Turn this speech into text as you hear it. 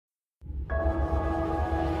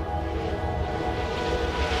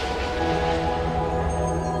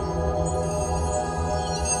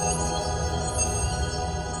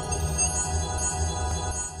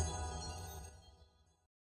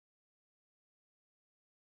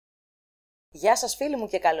Γεια σας φίλοι μου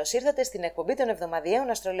και καλώς ήρθατε στην εκπομπή των εβδομαδιαίων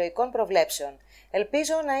αστρολογικών προβλέψεων.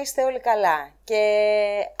 Ελπίζω να είστε όλοι καλά και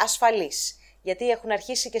ασφαλείς, γιατί έχουν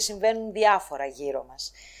αρχίσει και συμβαίνουν διάφορα γύρω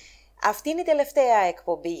μας. Αυτή είναι η τελευταία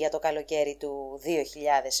εκπομπή για το καλοκαίρι του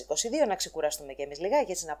 2022, να ξεκουραστούμε και εμείς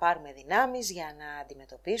λιγάκι, έτσι να πάρουμε δυνάμεις για να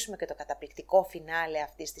αντιμετωπίσουμε και το καταπληκτικό φινάλε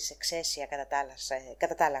αυτής της εξαίσια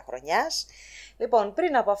κατά τα άλλα χρονιάς. Λοιπόν,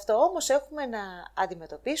 πριν από αυτό όμως έχουμε να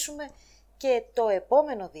αντιμετωπίσουμε και το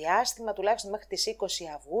επόμενο διάστημα, τουλάχιστον μέχρι τις 20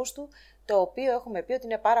 Αυγούστου, το οποίο έχουμε πει ότι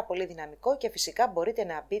είναι πάρα πολύ δυναμικό και φυσικά μπορείτε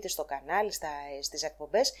να μπείτε στο κανάλι, στις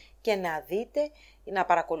εκπομπές και να δείτε, να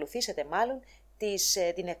παρακολουθήσετε μάλλον,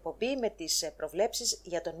 την εκπομπή με τις προβλέψεις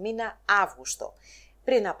για τον μήνα Αύγουστο.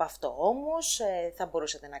 Πριν από αυτό όμως θα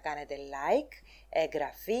μπορούσατε να κάνετε like,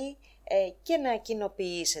 εγγραφή και να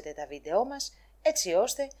κοινοποιήσετε τα βίντεό μας, έτσι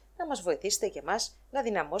ώστε να μας βοηθήσετε και εμάς να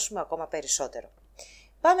δυναμώσουμε ακόμα περισσότερο.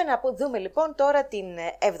 Πάμε να δούμε λοιπόν τώρα την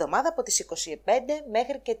εβδομάδα από τις 25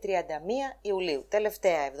 μέχρι και 31 Ιουλίου.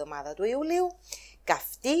 Τελευταία εβδομάδα του Ιουλίου,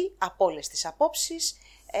 καυτή από όλες τις απόψεις,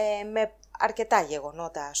 με αρκετά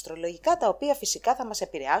γεγονότα αστρολογικά, τα οποία φυσικά θα μας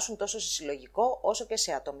επηρεάσουν τόσο σε συλλογικό όσο και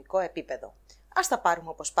σε ατομικό επίπεδο. Ας τα πάρουμε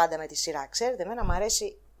όπως πάντα με τη σειρά. Ξέρετε, εμένα μου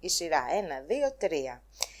αρέσει η σειρά. 1, 2, 3.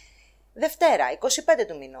 Δευτέρα, 25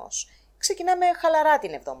 του μηνός. Ξεκινάμε χαλαρά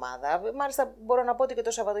την εβδομάδα. Μάλιστα μπορώ να πω ότι και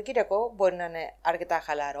το Σαββατοκύριακο μπορεί να είναι αρκετά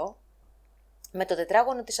χαλαρό. Με το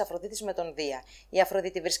τετράγωνο της Αφροδίτης με τον Δία. Η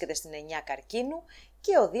Αφροδίτη βρίσκεται στην 9 Καρκίνου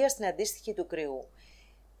και ο Δίας στην αντίστοιχη του Κρυού.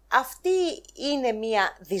 Αυτή είναι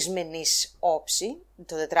μία δυσμενής όψη,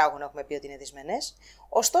 το τετράγωνο έχουμε πει ότι είναι δυσμενές,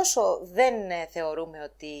 ωστόσο δεν θεωρούμε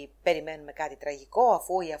ότι περιμένουμε κάτι τραγικό,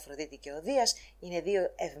 αφού η Αφροδίτη και ο Δίας είναι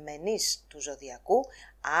δύο ευμενείς του ζωδιακού,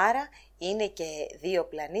 άρα είναι και δύο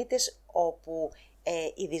πλανήτες όπου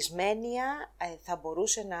η δυσμένεια θα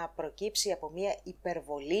μπορούσε να προκύψει από μία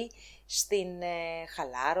υπερβολή στην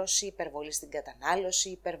χαλάρωση, υπερβολή στην κατανάλωση,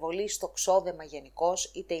 υπερβολή στο ξόδεμα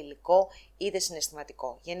γενικώς, είτε υλικό είτε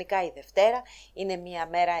συναισθηματικό. Γενικά η Δευτέρα είναι μία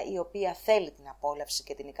μέρα η οποία θέλει την απόλαυση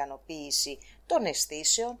και την ικανοποίηση των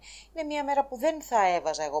αισθήσεων. Είναι μία μέρα που δεν θα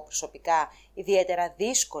έβαζα εγώ προσωπικά ιδιαίτερα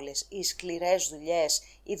δύσκολες ή σκληρές δουλειές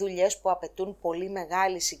ή δουλειές που απαιτούν πολύ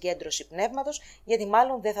μεγάλη συγκέντρωση πνεύματος, γιατί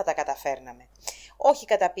μάλλον δεν θα τα καταφέρναμε. Όχι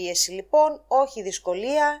καταπίεση λοιπόν, όχι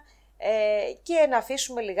δυσκολία και να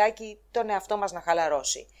αφήσουμε λιγάκι τον εαυτό μας να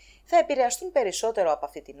χαλαρώσει. Θα επηρεαστούν περισσότερο από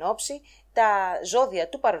αυτή την όψη τα ζώδια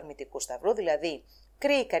του παρορμητικού σταυρού, δηλαδή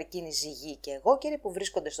Κρύη, Καρκίνη, Ζυγή και Αιγόκερη, που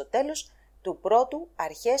βρίσκονται στο τέλος του πρώτου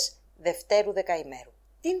αρχές δευτέρου δεκαημέρου.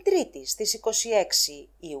 Την Τρίτη στις 26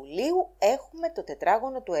 Ιουλίου έχουμε το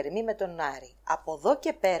τετράγωνο του Ερμή με τον Άρη. Από εδώ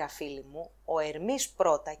και πέρα φίλοι μου, ο Ερμής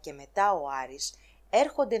πρώτα και μετά ο Άρης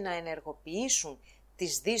έρχονται να ενεργοποιήσουν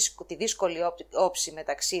τη δύσκολη όψη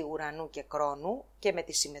μεταξύ ουρανού και κρόνου και με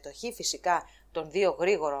τη συμμετοχή φυσικά των δύο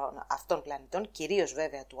γρήγορων αυτών πλανητών, κυρίως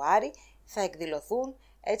βέβαια του Άρη, θα εκδηλωθούν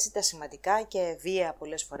έτσι τα σημαντικά και βία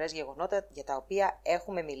πολλές φορές γεγονότα για τα οποία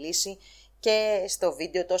έχουμε μιλήσει και στο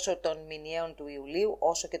βίντεο τόσο των μηνιαίων του Ιουλίου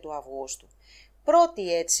όσο και του Αυγούστου.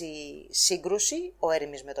 Πρώτη έτσι σύγκρουση, ο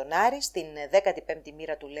Ερμής με τον Άρη, στην 15η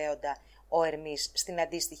μοίρα του Λέοντα ο Ερμής, στην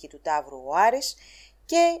αντίστοιχη του Ταύρου ο Άρης,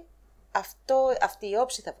 και αυτή η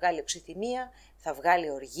όψη θα βγάλει οξυθυμία, θα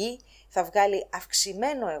βγάλει οργή, θα βγάλει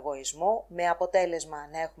αυξημένο εγωισμό, με αποτέλεσμα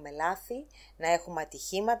να έχουμε λάθη, να έχουμε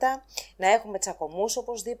ατυχήματα, να έχουμε τσακωμούς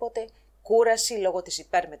οπωσδήποτε, κούραση λόγω της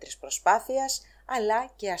υπέρμετρης προσπάθειας,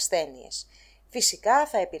 αλλά και ασθένειες. Φυσικά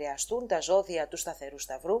θα επηρεαστούν τα ζώδια του σταθερού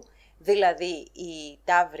σταυρού, δηλαδή οι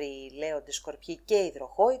Ταύροι, Λέοντες, Σκορπιοί και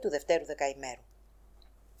Υδροχόοι του δευτέρου δεκαημέρου.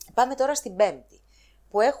 Πάμε τώρα στην Πέμπτη,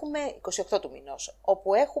 που έχουμε 28 του μηνός,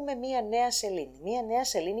 όπου έχουμε μία νέα σελήνη. Μία νέα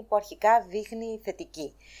σελήνη που αρχικά δείχνει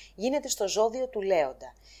θετική. Γίνεται στο ζώδιο του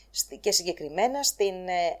Λέοντα και συγκεκριμένα στην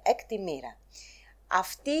έκτη μοίρα.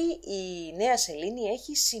 Αυτή η νέα σελήνη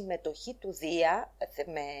έχει συμμετοχή του Δία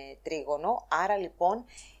με τρίγωνο, άρα λοιπόν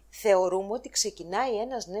θεωρούμε ότι ξεκινάει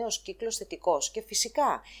ένας νέος κύκλος θετικός και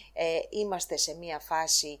φυσικά είμαστε σε μία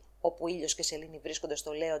φάση όπου ήλιος και σελήνη βρίσκονται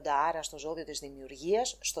στο Λέοντα, άρα στο ζώδιο της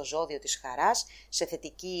δημιουργίας, στο ζώδιο της χαράς, σε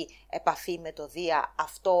θετική επαφή με το Δία,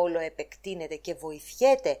 αυτό όλο επεκτείνεται και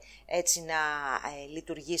βοηθιέται έτσι να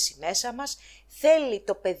λειτουργήσει μέσα μας. Θέλει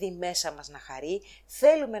το παιδί μέσα μας να χαρεί,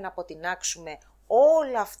 θέλουμε να αποτινάξουμε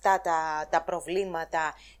όλα αυτά τα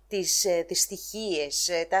προβλήματα, τις στοιχίες,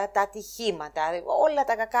 τα ατυχήματα, όλα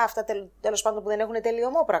τα κακά αυτά τέλος πάντων που δεν έχουν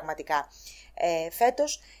τελειωμό πραγματικά.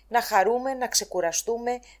 Φέτος να χαρούμε, να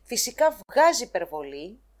ξεκουραστούμε, φυσικά βγάζει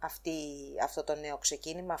υπερβολή αυτό το νέο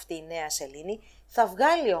ξεκίνημα, αυτή η νέα σελήνη, θα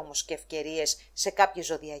βγάλει όμως και ευκαιρίες σε κάποιες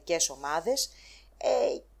ζωδιακές ομάδες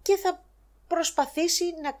και θα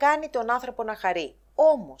προσπαθήσει να κάνει τον άνθρωπο να χαρεί.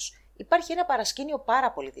 Όμως υπάρχει ένα παρασκήνιο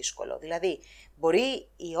πάρα πολύ δύσκολο. Δηλαδή, μπορεί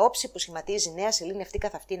η όψη που σχηματίζει η νέα σελήνη αυτή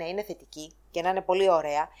καθ' αυτή να είναι θετική και να είναι πολύ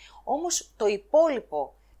ωραία, όμως το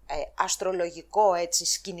υπόλοιπο αστρολογικό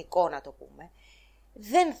σκηνικό, να το πούμε,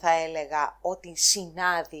 δεν θα έλεγα ότι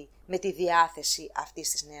συνάδει με τη διάθεση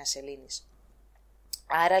αυτής της νέας σελήνης.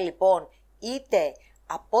 Άρα λοιπόν, είτε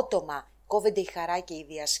απότομα κόβεται η χαρά και η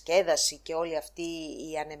διασκέδαση και όλη αυτή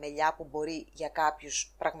η ανεμελιά που μπορεί για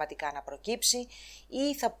κάποιους πραγματικά να προκύψει,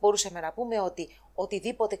 ή θα μπορούσαμε να πούμε ότι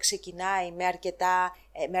οτιδήποτε ξεκινάει με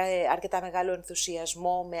αρκετά μεγάλο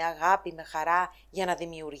ενθουσιασμό, με αγάπη, με χαρά για να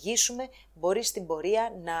δημιουργήσουμε, μπορεί στην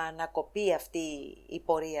πορεία να ανακοπεί αυτή η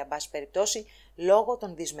πορεία, εν πάση περιπτώσει, λόγω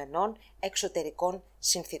των δυσμενών εξωτερικών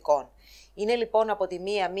συνθήκων. Είναι λοιπόν από τη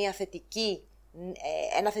μία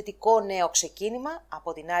ένα θετικό νέο ξεκίνημα,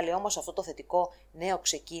 από την άλλη όμως αυτό το θετικό νέο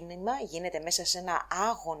ξεκίνημα γίνεται μέσα σε ένα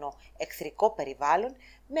άγωνο εχθρικό περιβάλλον,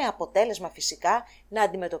 με αποτέλεσμα φυσικά να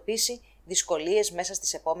αντιμετωπίσει δυσκολίες μέσα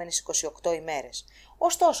στις επόμενες 28 ημέρες.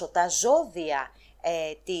 Ωστόσο, τα ζώδια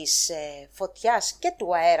της φωτιάς και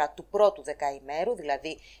του αέρα του πρώτου δεκαημέρου,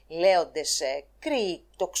 δηλαδή λέοντες, κρύοι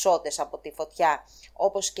τοξότες από τη φωτιά,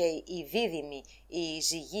 όπως και οι δίδυμοι, οι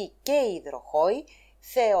ζυγοί και οι υδροχόοι,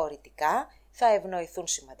 θεωρητικά θα ευνοηθούν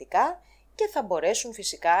σημαντικά και θα μπορέσουν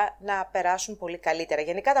φυσικά να περάσουν πολύ καλύτερα.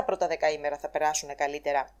 Γενικά τα πρώτα δεκαήμερα θα περάσουν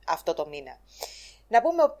καλύτερα αυτό το μήνα. Να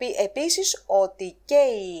πούμε επίσης ότι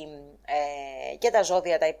και τα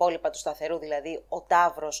ζώδια τα υπόλοιπα του σταθερού, δηλαδή ο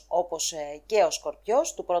Ταύρος όπως και ο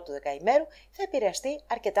Σκορπιός του πρώτου δεκαημέρου, θα επηρεαστεί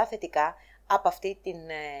αρκετά θετικά από αυτή την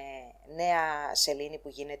νέα σελήνη που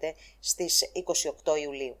γίνεται στις 28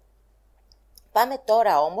 Ιουλίου. Πάμε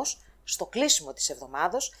τώρα όμως στο κλείσιμο της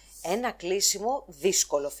εβδομάδος, ένα κλείσιμο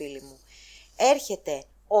δύσκολο, φίλοι μου. Έρχεται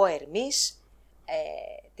ο Ερμής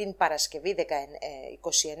την Παρασκευή 29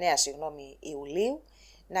 Ιουλίου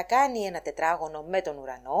να κάνει ένα τετράγωνο με τον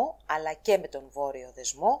ουρανό αλλά και με τον βόρειο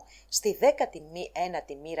δεσμό στη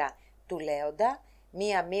 19η μοίρα του Λέοντα,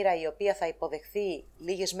 μία μοίρα η οποία θα υποδεχθεί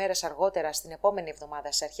λίγες μέρες αργότερα στην επόμενη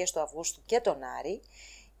εβδομάδα στις αρχές του Αυγούστου και τον Άρη,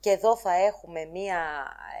 και εδώ θα έχουμε μία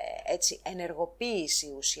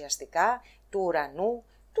ενεργοποίηση ουσιαστικά του ουρανού,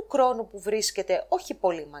 του κρόνου που βρίσκεται όχι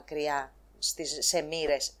πολύ μακριά σε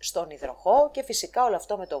μοίρες στον υδροχό, και φυσικά όλο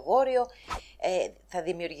αυτό με το βόρειο θα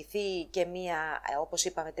δημιουργηθεί και μία, όπως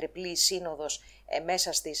είπαμε, τριπλή σύνοδος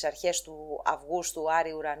μέσα στις αρχές του Αυγούστου,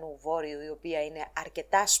 Άρη ουρανού βόρειου, η οποία είναι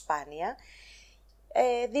αρκετά σπάνια,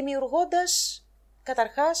 δημιουργώντας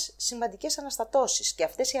καταρχάς σημαντικές αναστατώσεις, και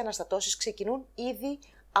αυτές οι αναστατώσεις ξεκινούν ήδη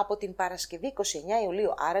από την Παρασκευή 29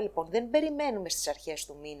 Ιουλίου. Άρα λοιπόν δεν περιμένουμε στις αρχές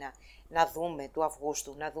του μήνα του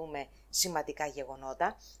Αυγούστου να δούμε σημαντικά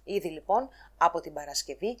γεγονότα. Ήδη λοιπόν από την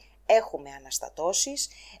Παρασκευή έχουμε αναστατώσεις,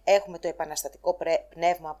 έχουμε το επαναστατικό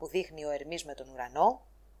πνεύμα που δείχνει ο Ερμής με τον ουρανό,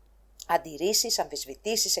 αντιρρήσεις,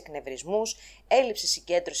 αμφισβητήσεις, εκνευρισμούς, έλλειψη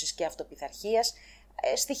συγκέντρωσης και αυτοπιθαρχίας,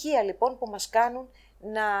 στοιχεία λοιπόν που μας κάνουν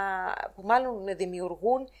που μάλλον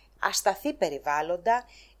δημιουργούν ασταθή περιβάλλοντα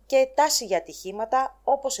και τάση για ατυχήματα,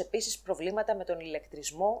 όπως επίσης προβλήματα με τον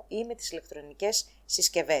ηλεκτρισμό ή με τις ηλεκτρονικές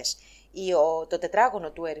συσκευές. Το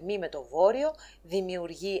τετράγωνο του Ερμή με το βόρειο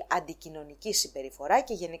δημιουργεί αντικοινωνική συμπεριφορά,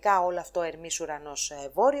 και γενικά όλο αυτό Ερμής ουρανός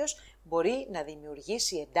βόρειος μπορεί να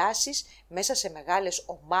δημιουργήσει εντάσεις μέσα σε μεγάλες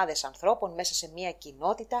ομάδες ανθρώπων, μέσα σε μια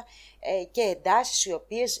κοινότητα, και εντάσεις οι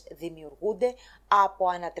οποίες δημιουργούνται από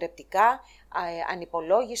ανατρεπτικά,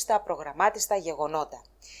 ανυπολόγιστα, προγραμμάτιστα γεγονότα.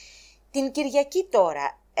 Την Κυριακή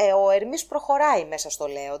τώρα ο Ερμής προχωράει μέσα στο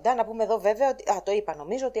Λέοντα. Να πούμε εδώ βέβαια ότι, το είπα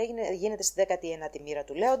νομίζω, ότι γίνεται στη 19η μοίρα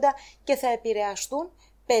του Λέοντα και θα επηρεαστούν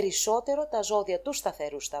περισσότερο τα ζώδια του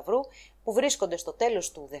σταθερού σταυρού που βρίσκονται στο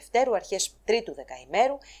τέλος του δευτέρου, αρχές τρίτου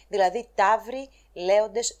δεκαημέρου, δηλαδή Ταύροι,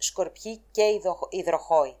 Λέοντες, Σκορπιοί και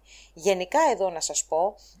Υδροχόοι. Γενικά εδώ να σας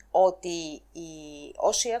πω ότι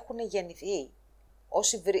όσοι έχουν γεννηθεί,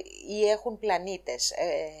 ή έχουν πλανήτες,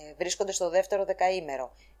 βρίσκονται στο δεύτερο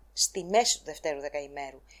δεκαήμερο, στη μέση του δευτέρου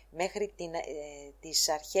δεκαημέρου, μέχρι τις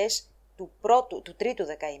αρχές του τρίτου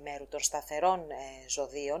δεκαημέρου των σταθερών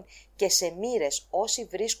ζωδίων, και σε μοίρες όσοι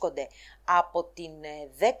βρίσκονται από την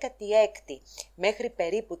 16η μέχρι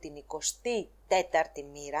περίπου την 24η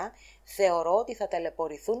μοίρα, θεωρώ ότι θα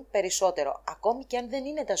ταλαιπωρηθούν περισσότερο, ακόμη και αν δεν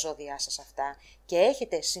είναι τα ζώδιά σας αυτά και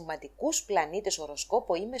έχετε σημαντικούς πλανήτες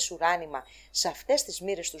οροσκόπο ή μεσουράνημα σε αυτές τις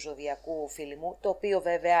μοίρες του ζωδιακού, φίλοι μου, το οποίο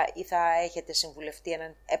βέβαια ή θα έχετε συμβουλευτεί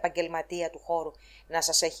έναν επαγγελματία του χώρου να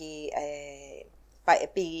σας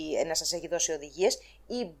έχει δώσει οδηγίες,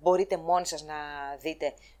 ή μπορείτε μόνοι σας να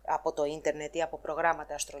δείτε από το ίντερνετ ή από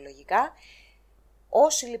προγράμματα αστρολογικά.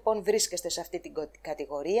 Όσοι λοιπόν βρίσκεστε σε αυτή την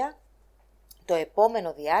κατηγορία, το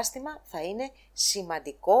επόμενο διάστημα θα είναι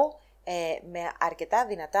σημαντικό, με αρκετά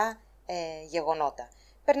δυνατά γεγονότα.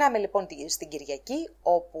 Περνάμε λοιπόν στην Κυριακή,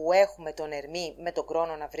 όπου έχουμε τον Ερμή με τον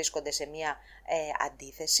Κρόνο να βρίσκονται σε μια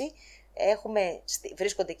αντίθεση.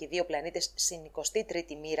 Βρίσκονται και οι δύο πλανήτες στην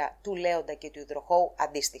 23η μοίρα του Λέοντα και του Υδροχόου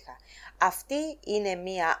αντίστοιχα. Αυτή είναι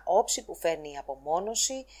μια όψη που φέρνει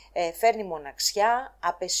απομόνωση, φέρνει μοναξιά,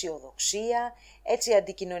 απεσιοδοξία, έτσι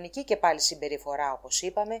αντικοινωνική και πάλι συμπεριφορά όπως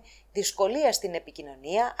είπαμε, δυσκολία στην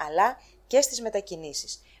επικοινωνία αλλά και στις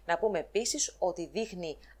μετακινήσεις. Να πούμε επίσης ότι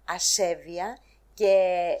δείχνει ασέβεια και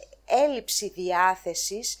έλλειψη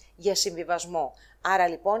διάθεσης για συμβιβασμό. Άρα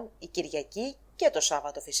λοιπόν η Κυριακή και το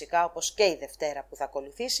Σάββατο φυσικά, όπως και η Δευτέρα που θα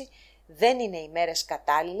ακολουθήσει, δεν είναι οι μέρες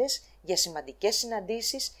κατάλληλες για σημαντικές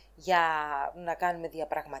συναντήσεις, για να κάνουμε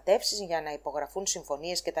διαπραγματεύσεις, για να υπογραφούν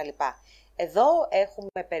συμφωνίες κτλ. Εδώ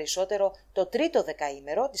έχουμε περισσότερο το τρίτο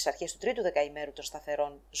δεκαήμερο, τις αρχές του τρίτου δεκαήμερου των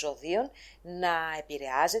σταθερών ζωδίων, να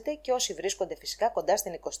επηρεάζεται και όσοι βρίσκονται φυσικά κοντά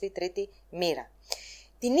στην 23η μοίρα.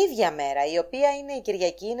 Την ίδια μέρα, η οποία είναι η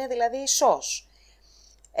Κυριακή, είναι δηλαδή η Σως.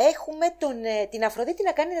 Έχουμε την Αφροδίτη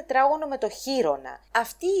να κάνει τετράγωνο με το Χείρονα.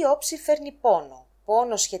 Αυτή η όψη φέρνει πόνο.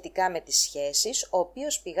 Πόνο σχετικά με τις σχέσεις, ο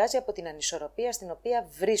οποίος πηγάζει από την ανισορροπία στην οποία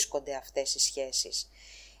βρίσκονται αυτές οι σχέσεις.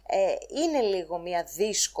 Είναι λίγο μια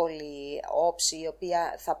δύσκολη όψη η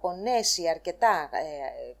οποία θα πονέσει αρκετά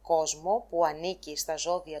κόσμο που ανήκει στα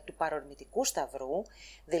ζώδια του παρορμητικού σταυρού,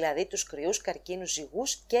 δηλαδή τους Κρυούς, Καρκίνους,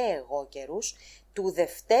 Ζυγούς και Αιγόκερους, του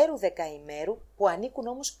δευτέρου δεκαημέρου, που ανήκουν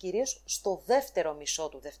όμως κυρίως στο δεύτερο μισό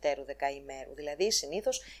του δευτέρου δεκαημέρου, δηλαδή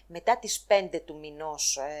συνήθως μετά τις 5 του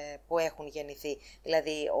μηνός που έχουν γεννηθεί,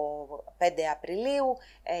 δηλαδή ο 5 Απριλίου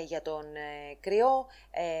για τον Κρυό,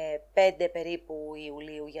 5 περίπου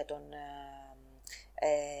Ιουλίου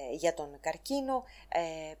για τον Καρκίνο,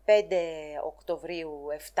 5 Οκτωβρίου,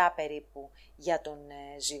 7 περίπου για τον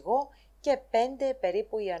Ζυγό και 5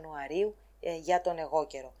 περίπου Ιανουαρίου για τον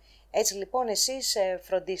Αιγόκερο. Έτσι λοιπόν εσείς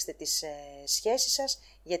φροντίστε τις σχέσεις σας,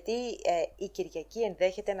 γιατί η Κυριακή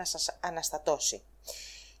ενδέχεται να σας αναστατώσει.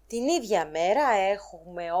 Την ίδια μέρα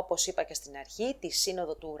έχουμε, όπως είπα και στην αρχή, τη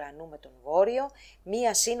σύνοδο του ουρανού με τον Βόρειο,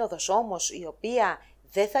 μία σύνοδος όμως η οποία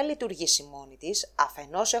δεν θα λειτουργήσει μόνη της.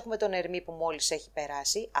 Αφενός έχουμε τον Ερμή που μόλις έχει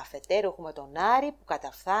περάσει, αφετέρου έχουμε τον Άρη που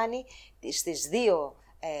καταφθάνει στις 2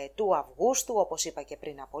 του Αυγούστου, όπως είπα και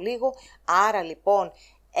πριν από λίγο. Άρα λοιπόν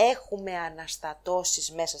έχουμε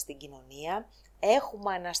αναστατώσεις μέσα στην κοινωνία,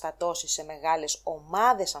 έχουμε αναστατώσεις σε μεγάλες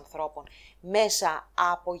ομάδες ανθρώπων μέσα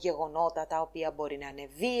από γεγονότα τα οποία μπορεί να είναι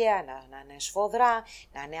βία, να είναι σφοδρά,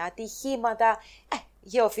 να είναι ατυχήματα,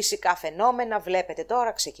 γεωφυσικά φαινόμενα, βλέπετε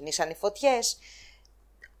τώρα ξεκινήσαν οι φωτιές.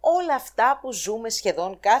 Όλα αυτά που ζούμε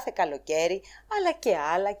σχεδόν κάθε καλοκαίρι, αλλά και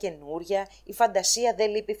άλλα καινούρια, η φαντασία δεν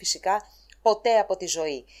λείπει φυσικά ποτέ από τη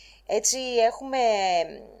ζωή. Έτσι έχουμε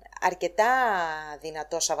αρκετά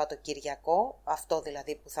δυνατό Σαββατοκυριακό, αυτό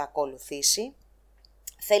δηλαδή που θα ακολουθήσει.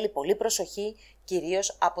 Θέλει πολύ προσοχή,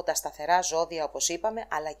 κυρίως από τα σταθερά ζώδια όπως είπαμε,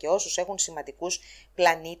 αλλά και όσους έχουν σημαντικούς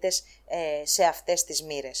πλανήτες σε αυτές τις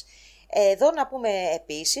μοίρες. Εδώ να πούμε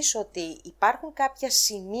επίσης ότι υπάρχουν κάποια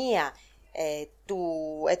σημεία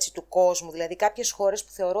του κόσμου, δηλαδή κάποιες χώρες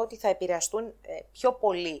που θεωρώ ότι θα επηρεαστούν πιο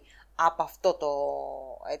πολύ από,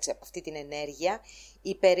 από αυτή την ενέργεια.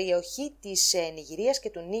 Η περιοχή της Νιγηρίας και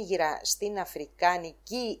του Νίγηρα στην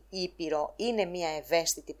Αφρικανική Ήπειρο είναι μια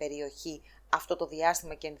ευαίσθητη περιοχή αυτό το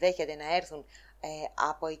διάστημα και ενδέχεται να έρθουν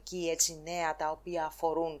από εκεί νέα τα οποία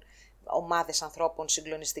αφορούν ομάδες ανθρώπων,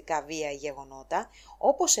 συγκλονιστικά βία γεγονότα,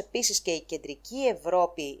 όπως επίσης και η κεντρική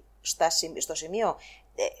Ευρώπη στο σημείο,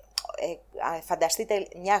 φανταστείτε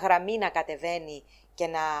μια γραμμή να κατεβαίνει και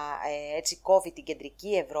να έτσι κόβει την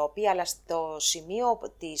κεντρική Ευρώπη, αλλά στο σημείο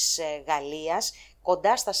της Γαλλίας,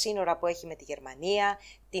 κοντά στα σύνορα που έχει με τη Γερμανία,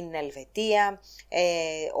 την Ελβετία,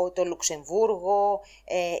 το Λουξεμβούργο,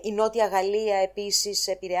 η Νότια Γαλλία επίσης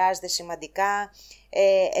επηρεάζεται σημαντικά,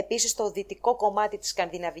 επίσης το δυτικό κομμάτι της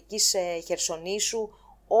Σκανδιναβικής Χερσονήσου,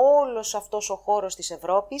 όλος αυτός ο χώρος της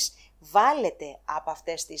Ευρώπης βάλεται από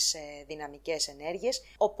αυτές τις δυναμικές ενέργειες,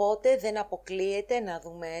 οπότε δεν αποκλείεται να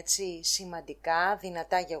δούμε έτσι σημαντικά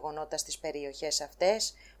δυνατά γεγονότα στις περιοχές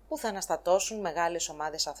αυτές που θα αναστατώσουν μεγάλες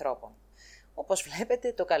ομάδες ανθρώπων. Όπως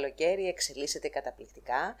βλέπετε το καλοκαίρι εξελίσσεται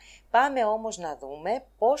καταπληκτικά, πάμε όμως να δούμε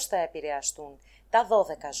πώς θα επηρεαστούν τα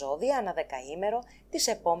 12 ζώδια ανά δεκαήμερο τις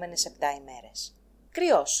επόμενες 7 ημέρες.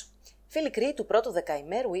 Κρυός. Φίλοι Κρυοί του πρώτου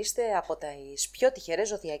δεκαημέρου είστε από τις πιο τυχερές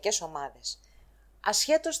ζωδιακές ομάδες.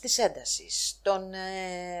 Ασχέτως της έντασης, των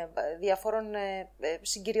διαφόρων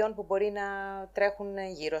συγκυριών που μπορεί να τρέχουν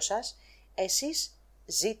γύρω σας, εσείς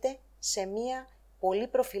ζείτε σε μία πολύ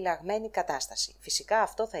προφυλαγμένη κατάσταση. Φυσικά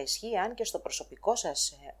αυτό θα ισχύει αν και στο προσωπικό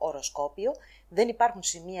σας οροσκόπιο δεν υπάρχουν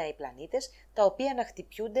σημεία ή πλανήτες τα οποία να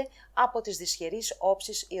χτυπιούνται από τις δυσχερείς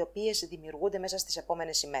όψεις οι οποίες δημιουργούνται μέσα στις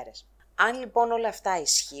επόμενες ημέρες. Αν λοιπόν όλα αυτά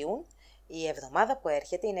ισχύουν, η εβδομάδα που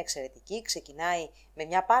έρχεται είναι εξαιρετική, ξεκινάει με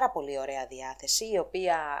μια πάρα πολύ ωραία διάθεση, η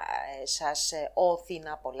οποία σας όθει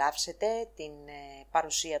να απολαύσετε την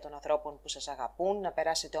παρουσία των ανθρώπων που σας αγαπούν, να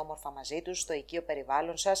περάσετε όμορφα μαζί τους στο οικείο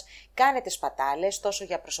περιβάλλον σας, κάνετε σπατάλες τόσο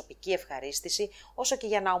για προσωπική ευχαρίστηση, όσο και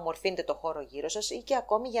για να ομορφύνετε το χώρο γύρω σας ή και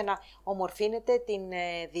ακόμη για να ομορφύνετε την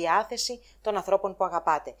διάθεση των ανθρώπων που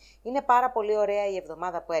αγαπάτε. Είναι πάρα πολύ ωραία η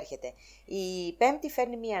εβδομάδα που έρχεται. Η Πέμπτη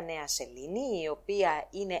φέρνει μια νέα σελήνη, η οποία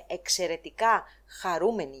είναι εξαιρετικά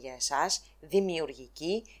χαρούμενη για εσάς,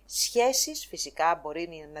 δημιουργική, σχέσεις φυσικά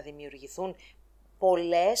μπορεί να δημιουργηθούν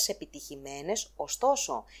πολλές επιτυχημένες,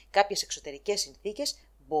 ωστόσο κάποιες εξωτερικές συνθήκες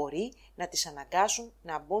μπορεί να τις αναγκάσουν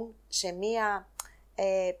να μπουν σε μια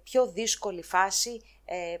πιο δύσκολη φάση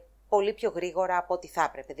πολύ πιο γρήγορα από ό,τι θα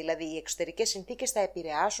έπρεπε. Δηλαδή οι εξωτερικές συνθήκες θα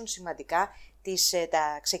επηρεάσουν σημαντικά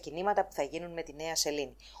τα ξεκινήματα που θα γίνουν με τη νέα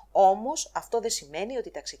σελήνη. Όμως αυτό δεν σημαίνει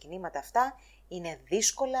ότι τα ξεκινήματα αυτά είναι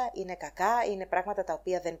δύσκολα, είναι κακά, είναι πράγματα τα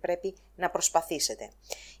οποία δεν πρέπει να προσπαθήσετε.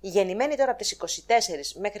 Οι γεννημένοι τώρα από τις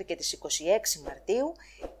 24 μέχρι και τις 26 Μαρτίου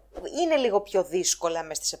είναι λίγο πιο δύσκολα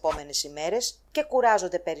μες τις επόμενες ημέρες και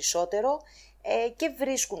κουράζονται περισσότερο και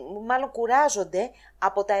κουράζονται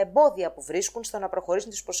από τα εμπόδια που βρίσκουν στο να προχωρήσουν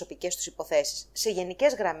τις προσωπικές τους υποθέσεις. Σε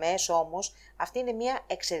γενικές γραμμές όμως αυτή είναι μια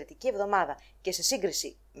εξαιρετική εβδομάδα και σε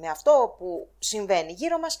σύγκριση με αυτό που συμβαίνει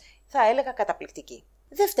γύρω μας θα έλεγα καταπληκτική.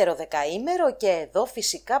 Δεύτερο δεκαήμερο και εδώ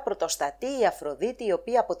φυσικά πρωτοστατεί η Αφροδίτη, η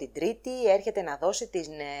οποία από την Τρίτη έρχεται να δώσει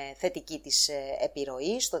την θετική της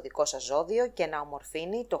επιρροή στο δικό σας ζώδιο και να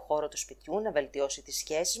ομορφύνει το χώρο του σπιτιού, να βελτιώσει τις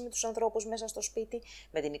σχέσεις με τους ανθρώπους μέσα στο σπίτι,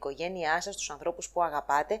 με την οικογένειά σας, τους ανθρώπους που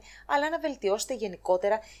αγαπάτε, αλλά να βελτιώσετε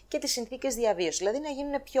γενικότερα και τις συνθήκες διαβίωσης, δηλαδή να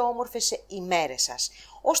γίνουν πιο όμορφες οι μέρες σας.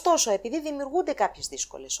 Ωστόσο, επειδή δημιουργούνται κάποιες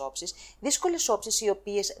δύσκολες όψεις οι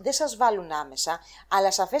οποίες δεν σας βάλουν άμεσα,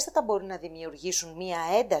 αλλά σαφέστατα μπορούν να δημιουργήσουν μία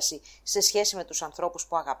ένταση σε σχέση με τους ανθρώπους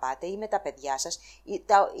που αγαπάτε ή με τα παιδιά σας,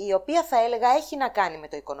 η οποία θα έλεγα έχει να κάνει με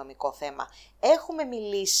το οικονομικό θέμα. Έχουμε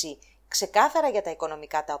μιλήσει ξεκάθαρα για τα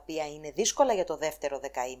οικονομικά τα οποία είναι δύσκολα για το δεύτερο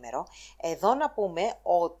δεκαήμερο. Εδώ να πούμε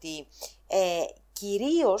ότι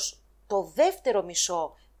κυρίως το δεύτερο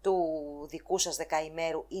μισό του δικού σας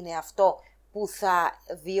δεκαημέρου είναι αυτό που θα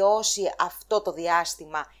βιώσει αυτό το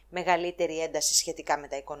διάστημα μεγαλύτερη ένταση σχετικά με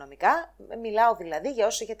τα οικονομικά. Μιλάω δηλαδή για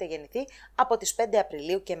όσους έχετε γεννηθεί από τις 5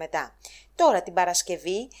 Απριλίου και μετά. Τώρα την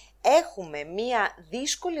Παρασκευή έχουμε μία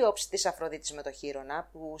δύσκολη όψη της Αφροδίτης με το Χείρονα,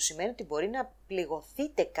 που σημαίνει ότι μπορεί να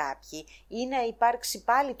πληγωθείτε κάποιοι ή να υπάρξει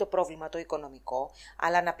πάλι το πρόβλημα το οικονομικό,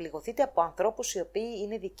 αλλά να πληγωθείτε από ανθρώπους οι οποίοι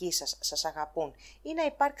είναι δικοί σας, σας αγαπούν, ή να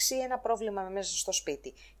υπάρξει ένα πρόβλημα μέσα στο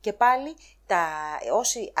σπίτι. Και πάλι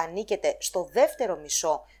όσοι ανήκετε στο δεύτερο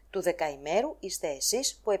μισό του δεκαημέρου είστε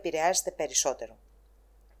εσείς που επηρεάζετε περισσότερο.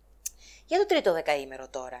 Για το τρίτο δεκαήμερο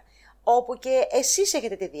τώρα, όπου και εσείς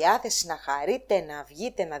έχετε τη διάθεση να χαρείτε, να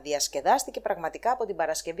βγείτε, να διασκεδάσετε και πραγματικά από την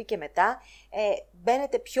Παρασκευή και μετά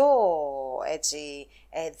μπαίνετε πιο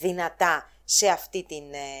δυνατά σε αυτή την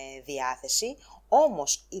διάθεση.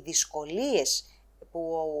 Όμως οι δυσκολίες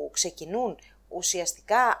που ξεκινούν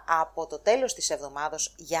ουσιαστικά από το τέλος της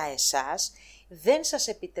εβδομάδος για εσάς δεν σας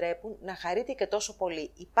επιτρέπουν να χαρείτε και τόσο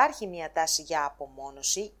πολύ. Υπάρχει μια τάση για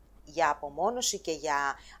απομόνωση και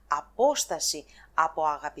για απόσταση από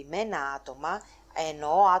αγαπημένα άτομα,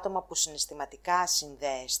 εννοώ άτομα που συναισθηματικά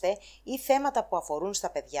συνδέεστε ή θέματα που αφορούν στα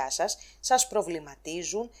παιδιά σας, σας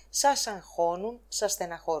προβληματίζουν, σας αγχώνουν, σας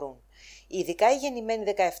στεναχωρούν. Ειδικά οι γεννημένοι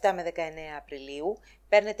 17 με 19 Απριλίου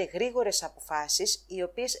παίρνετε γρήγορες αποφάσεις, οι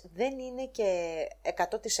οποίες δεν είναι και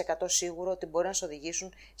 100% σίγουρο ότι μπορεί να σας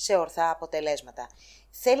οδηγήσουν σε ορθά αποτελέσματα.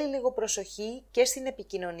 Θέλει λίγο προσοχή και στην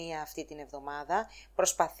επικοινωνία αυτή την εβδομάδα.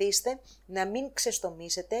 Προσπαθήστε να μην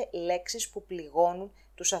ξεστομίσετε λέξεις που πληγώνουν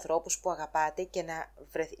τους ανθρώπους που αγαπάτε και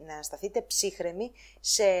να σταθείτε ψύχρεμοι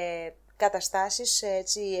σε καταστάσεις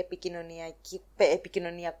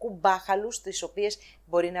επικοινωνιακού μπάχαλου στις οποίες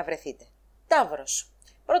μπορεί να βρεθείτε. Ταύρος.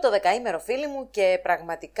 Πρώτο δεκαήμερο φίλοι μου και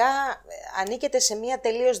πραγματικά ανήκετε σε μια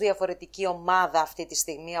τελείως διαφορετική ομάδα αυτή τη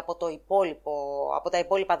στιγμή από τα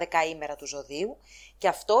υπόλοιπα δεκαήμερα του ζωδίου και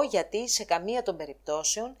αυτό γιατί σε καμία των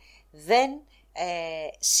περιπτώσεων δεν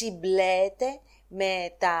συμπλέεται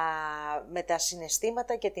με τα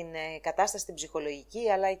συναισθήματα και την κατάσταση την ψυχολογική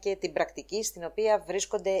αλλά και την πρακτική στην οποία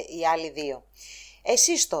βρίσκονται οι άλλοι δύο.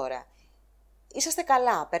 Εσείς τώρα είσαστε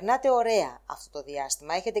καλά, περνάτε ωραία αυτό το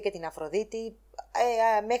διάστημα, έχετε και την Αφροδίτη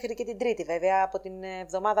μέχρι και την Τρίτη βέβαια από την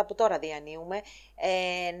εβδομάδα που τώρα διανύουμε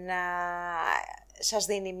να σας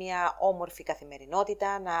δίνει μια όμορφη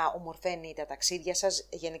καθημερινότητα, να ομορφαίνει τα ταξίδια σας,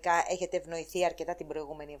 γενικά έχετε ευνοηθεί αρκετά την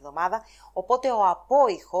προηγούμενη εβδομάδα, οπότε ο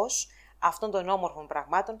απόϊχος αυτών των όμορφων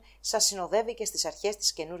πραγμάτων σας συνοδεύει και στις αρχές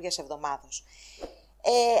της καινούργιας εβδομάδος.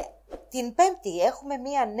 Την Πέμπτη έχουμε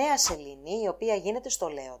μία νέα σελήνη, η οποία γίνεται στο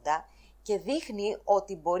Λέοντα και δείχνει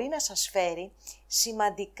ότι μπορεί να σας φέρει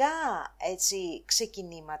σημαντικά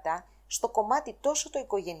ξεκινήματα στο κομμάτι τόσο το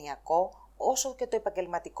οικογενειακό όσο και το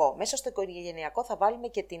επαγγελματικό. Μέσα στο οικογενειακό θα βάλουμε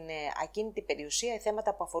και την ακίνητη περιουσία,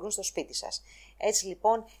 θέματα που αφορούν στο σπίτι σας. Έτσι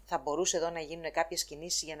λοιπόν θα μπορούσε εδώ να γίνουν κάποιες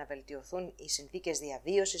κινήσεις για να βελτιωθούν οι συνθήκες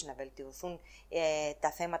διαβίωσης, να βελτιωθούν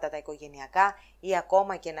τα θέματα τα οικογενειακά ή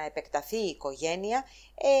ακόμα και να επεκταθεί η οικογένεια.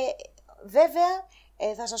 Βέβαια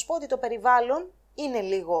θα σας πω ότι το περιβάλλον είναι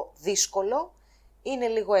λίγο δύσκολο, είναι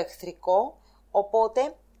λίγο εχθρικό,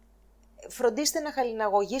 οπότε φροντίστε να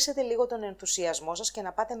χαλιναγωγήσετε λίγο τον ενθουσιασμό σας και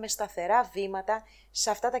να πάτε με σταθερά βήματα σε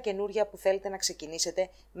αυτά τα καινούργια που θέλετε να ξεκινήσετε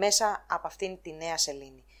μέσα από αυτήν τη νέα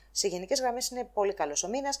σελήνη. Σε γενικές γραμμές είναι πολύ καλός ο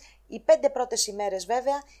μήνας. Οι 5 πρώτες ημέρες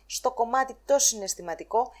βέβαια, στο κομμάτι το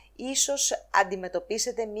συναισθηματικό, ίσως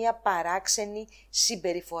αντιμετωπίσετε μια παράξενη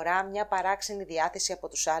συμπεριφορά, μια παράξενη διάθεση από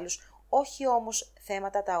τους άλλους, όχι όμως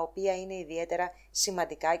θέματα τα οποία είναι ιδιαίτερα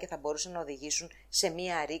σημαντικά και θα μπορούσαν να οδηγήσουν σε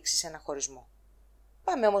μια ρήξη, σε ένα χωρισμό.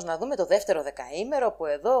 Πάμε όμως να δούμε το δεύτερο δεκαήμερο που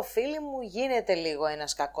εδώ φίλοι μου γίνεται λίγο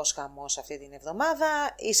ένας κακός χαμός αυτή την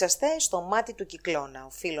εβδομάδα. Είσαστε στο μάτι του κυκλώνα,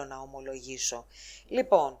 οφείλω να ομολογήσω.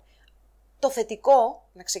 Λοιπόν, το θετικό,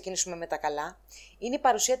 να ξεκινήσουμε με τα καλά, είναι η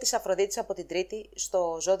παρουσία της Αφροδίτης από την Τρίτη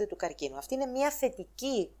στο ζώδιο του Καρκίνου. Αυτή είναι μια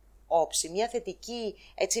θετική όψη, μια θετική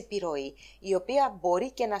επιρροή, η οποία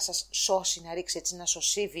μπορεί και να σας σώσει, να ρίξει ένα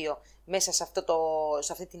σωσίβιο μέσα σε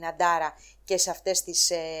αυτή την αντάρα και σε αυτές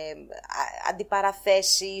τις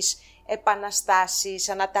αντιπαραθέσεις, επαναστάσεις,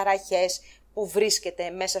 αναταραχές που βρίσκεται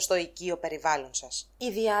μέσα στο οικείο περιβάλλον σας. Η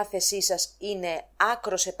διάθεσή σας είναι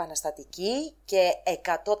άκρως επαναστατική και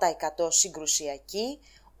 100% συγκρουσιακή,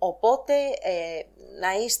 οπότε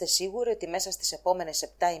να είστε σίγουροι ότι μέσα στις επόμενες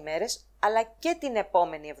 7 ημέρες, αλλά και την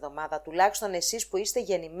επόμενη εβδομάδα, τουλάχιστον εσείς που είστε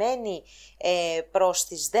γεννημένοι προς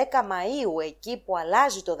τις 10 Μαΐου, εκεί που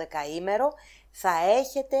αλλάζει το δεκαήμερο, θα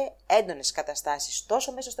έχετε έντονες καταστάσεις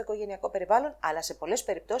τόσο μέσα στο οικογενειακό περιβάλλον, αλλά σε πολλές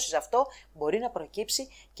περιπτώσεις αυτό μπορεί να προκύψει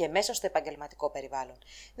και μέσα στο επαγγελματικό περιβάλλον.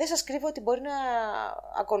 Δεν σας κρύβω ότι μπορεί να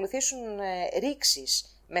ακολουθήσουν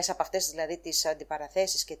ρήξεις μέσα από αυτές δηλαδή τις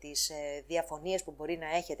αντιπαραθέσεις και τις διαφωνίες που μπορεί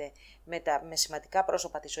να έχετε με σημαντικά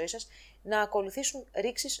πρόσωπα της ζωής σας, να ακολουθήσουν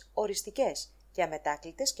ρήξεις οριστικές και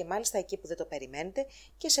αμετάκλητες και μάλιστα εκεί που δεν το περιμένετε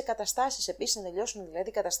και σε καταστάσεις επίσης να τελειώσουν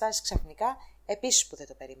δηλαδή καταστάσεις ξαφνικά επίσης που δεν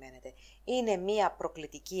το περιμένετε. Είναι μια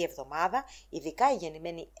προκλητική εβδομάδα, ειδικά οι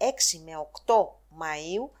γεννημένοι 6 με 8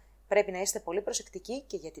 Μαΐου, πρέπει να είστε πολύ προσεκτικοί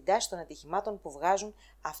και για την τάση των ατυχημάτων που βγάζουν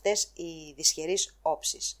αυτές οι δυσχερείς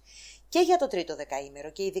όψεις. Και για το τρίτο δεκαήμερο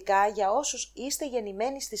και ειδικά για όσους είστε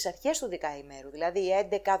γεννημένοι στις αρχές του δεκαήμερου, δηλαδή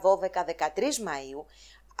 11, 12, 13 Μαΐου,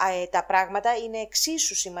 τα πράγματα είναι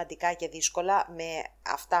εξίσου σημαντικά και δύσκολα με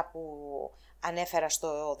αυτά που ανέφερα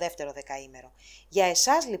στο δεύτερο δεκαήμερο. Για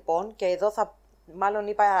εσάς λοιπόν, και εδώ μάλλον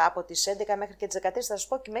είπα από τις 11 μέχρι και τις 13, θα σας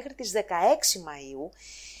πω και μέχρι τις 16 Μαΐου,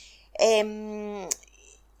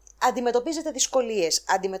 αντιμετωπίζετε δυσκολίες,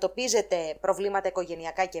 αντιμετωπίζετε προβλήματα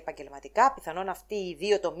οικογενειακά και επαγγελματικά, πιθανόν αυτοί οι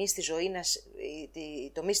δύο τομείς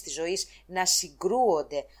της ζωής να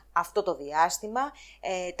συγκρούονται αυτό το διάστημα,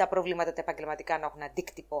 τα προβλήματα τα επαγγελματικά να έχουν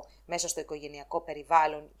αντίκτυπο μέσα στο οικογενειακό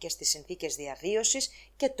περιβάλλον και στις συνθήκες διαβίωσης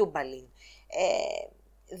και τούμπαλιν.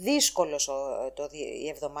 Δύσκολος η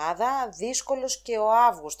εβδομάδα, δύσκολος και ο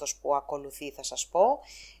Αύγουστος που ακολουθεί θα σας πω.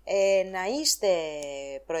 Να είστε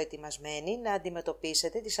προετοιμασμένοι να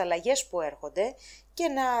αντιμετωπίσετε τις αλλαγές που έρχονται και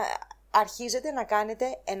να αρχίζετε να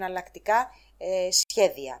κάνετε εναλλακτικά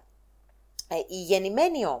σχέδια. Οι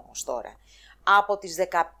γεννημένοι όμως τώρα, από τις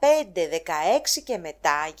 15-16 και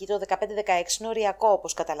μετά, εκεί το 15-16 είναι οριακό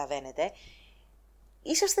όπως καταλαβαίνετε,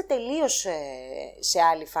 είσαστε τελείως σε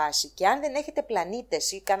άλλη φάση και αν δεν έχετε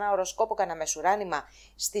πλανήτες ή κανένα οροσκόπο, κανένα μεσουράνημα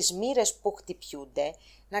στις μοίρες που χτυπιούνται,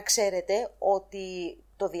 να ξέρετε ότι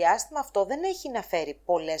το διάστημα αυτό δεν έχει να φέρει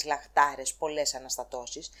πολλές λαχτάρες, πολλές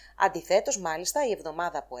αναστατώσεις. Αντιθέτως, μάλιστα, η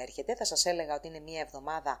εβδομάδα που έρχεται θα σας έλεγα ότι είναι μια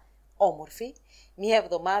εβδομάδα όμορφη, μια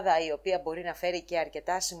εβδομάδα η οποία μπορεί να φέρει και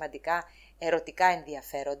αρκετά σημαντικά ερωτικά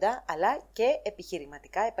ενδιαφέροντα, αλλά και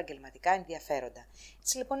επιχειρηματικά, επαγγελματικά ενδιαφέροντα.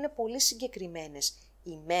 Έτσι λοιπόν είναι πολύ συγκεκριμένες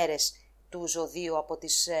οι μέρες του ζωδίου, από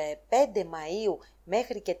τις 5 Μαΐου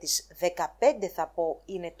μέχρι και τις 15 θα πω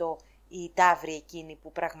είναι οι ταύροι εκείνοι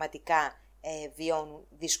που πραγματικά βιώνουν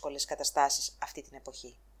δύσκολες καταστάσεις αυτή την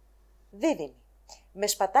εποχή. Δίδυμοι. Με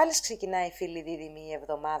σπατάλες ξεκινάει, φίλοι δίδυμοι, η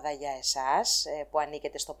εβδομάδα για εσάς που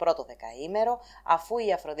ανήκετε στο πρώτο δεκαήμερο, αφού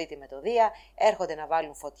η Αφροδίτη με το Δία έρχονται να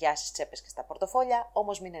βάλουν φωτιά στις τσέπες και στα πορτοφόλια,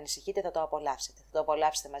 όμως μην ανησυχείτε, θα το απολαύσετε. Θα το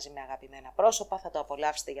απολαύσετε μαζί με αγαπημένα πρόσωπα, θα το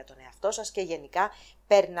απολαύσετε για τον εαυτό σας και γενικά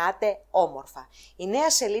περνάτε όμορφα. Η νέα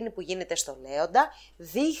σελήνη που γίνεται στο Λέοντα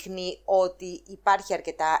δείχνει ότι υπάρχει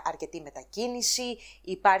αρκετή μετακίνηση,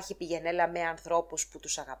 υπάρχει πηγενέλα με ανθρώπους που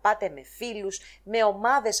τους αγαπάτε, με φίλους, με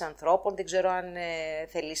ομάδες ανθρώπων, δεν ξέρω αν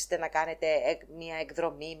θελήσετε να κάνετε μια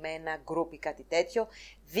εκδρομή με ένα γκρουπ ή κάτι τέτοιο,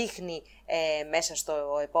 δείχνει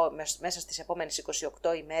μέσα στις επόμενες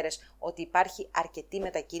 28 ημέρες ότι υπάρχει αρκετή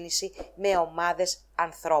μετακίνηση με ομάδες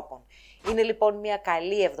ανθρώπων. Είναι λοιπόν μια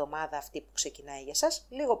καλή εβδομάδα αυτή που ξεκινάει για σας,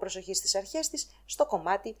 λίγο προσοχή στις αρχές της στο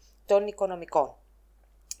κομμάτι των οικονομικών.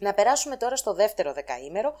 Να περάσουμε τώρα στο δεύτερο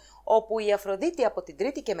δεκαήμερο, όπου η Αφροδίτη από την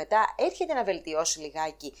Τρίτη και μετά έρχεται να βελτιώσει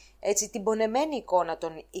λιγάκι έτσι, την πονεμένη εικόνα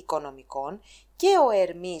των οικονομικών και ο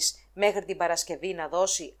Ερμής μέχρι την Παρασκευή να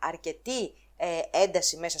δώσει αρκετή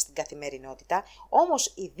ένταση μέσα στην καθημερινότητα,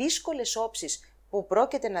 όμως οι δύσκολες όψεις που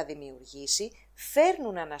πρόκειται να δημιουργήσει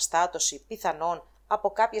φέρνουν αναστάτωση πιθανόν από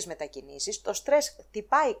κάποιες μετακινήσεις, το στρες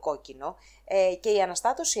χτυπάει κόκκινο και η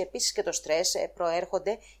αναστάτωση επίσης και το στρες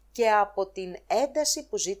προέρχονται και από την ένταση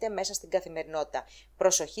που ζείτε μέσα στην καθημερινότητα.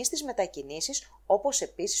 Προσοχή στις μετακινήσεις, όπως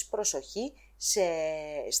επίσης προσοχή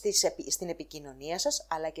στην επικοινωνία σας,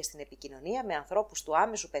 αλλά και στην επικοινωνία με ανθρώπους του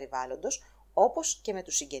άμεσου περιβάλλοντος, όπως και με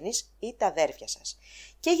τους συγγενείς ή τα αδέρφια σας.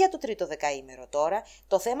 Και για το τρίτο δεκαήμερο τώρα,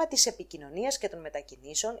 το θέμα της επικοινωνίας και των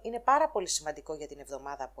μετακινήσεων είναι πάρα πολύ σημαντικό για την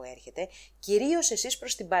εβδομάδα που έρχεται, κυρίως εσείς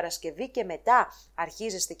προς την Παρασκευή και μετά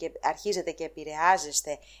αρχίζετε και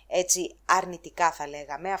επηρεάζεστε έτσι αρνητικά θα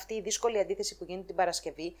λέγαμε. Αυτή η δύσκολη αντίθεση που γίνεται την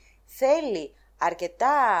Παρασκευή θέλει αρκετά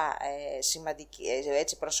σημαντική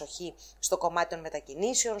προσοχή στο κομμάτι των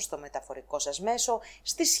μετακινήσεων, στο μεταφορικό σας μέσο,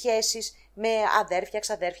 στις σχέσεις με αδέρφια,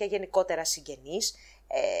 ξαδέρφια, γενικότερα συγγενείς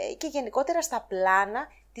και γενικότερα στα πλάνα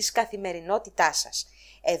της καθημερινότητάς σας.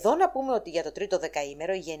 Εδώ να πούμε ότι για το τρίτο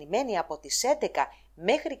δεκαήμερο, οι γεννημένοι από τις 11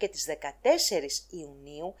 μέχρι και τις 14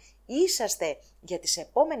 Ιουνίου, είσαστε για τις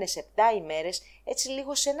επόμενες 7 ημέρες έτσι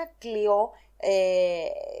λίγο σε ένα κλειό,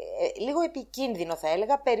 λίγο επικίνδυνο θα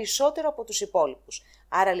έλεγα, περισσότερο από τους υπόλοιπους.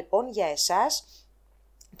 Άρα λοιπόν για εσάς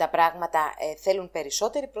τα πράγματα θέλουν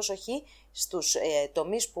περισσότερη προσοχή στους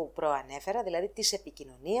τομείς που προανέφερα, δηλαδή της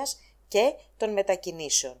επικοινωνίας και των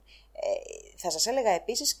μετακινήσεων. Θα σας έλεγα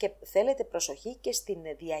επίσης και θέλετε προσοχή και στην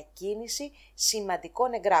διακίνηση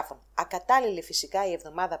σημαντικών εγγράφων. Ακατάλληλη φυσικά η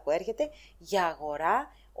εβδομάδα που έρχεται για αγορά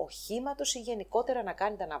οχήματος ή γενικότερα να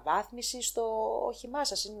κάνετε αναβάθμιση στο όχημά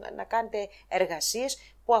σας, να κάνετε εργασίες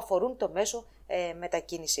που αφορούν το μέσο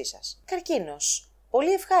μετακίνησής σας. Καρκίνος.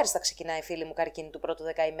 Πολύ ευχάριστα ξεκινάει, φίλοι μου καρκίνοι του πρώτου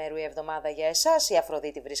δεκαημέρου, η εβδομάδα για εσάς. Η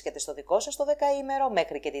Αφροδίτη βρίσκεται στο δικό σας το δεκαήμερο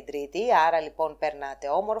μέχρι και την Τρίτη, άρα λοιπόν περνάτε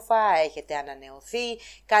όμορφα, έχετε ανανεωθεί,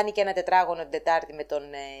 κάνει και ένα τετράγωνο την Τετάρτη με τον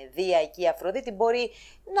Δία εκεί η Αφροδίτη, μπορεί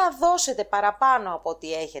να δώσετε παραπάνω από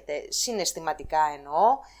ό,τι έχετε, συναισθηματικά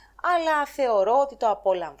εννοώ, αλλά θεωρώ ότι το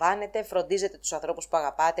απολαμβάνετε, φροντίζετε τους ανθρώπους που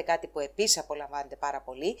αγαπάτε, κάτι που επίσης απολαμβάνετε πάρα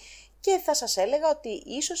πολύ και θα σας έλεγα ότι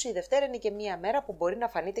ίσως η Δευτέρα είναι και μία μέρα που μπορεί να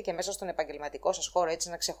φανείτε και μέσα στον επαγγελματικό σας χώρο έτσι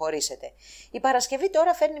να ξεχωρίσετε. Η Παρασκευή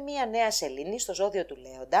τώρα φέρνει μία νέα σελήνη στο ζώδιο του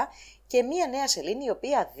Λέοντα και μία νέα σελήνη η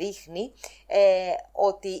οποία δείχνει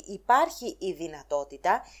ότι υπάρχει η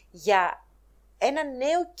δυνατότητα για ένα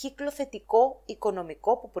νέο κύκλο θετικό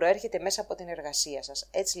οικονομικό που προέρχεται μέσα από την εργασία σας.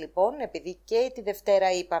 Έτσι λοιπόν, επειδή και τη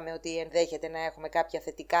Δευτέρα είπαμε ότι ενδέχεται να έχουμε κάποια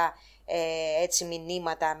θετικά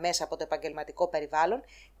μηνύματα μέσα από το επαγγελματικό περιβάλλον,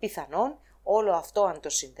 πιθανόν όλο αυτό αν το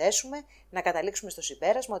συνδέσουμε να καταλήξουμε στο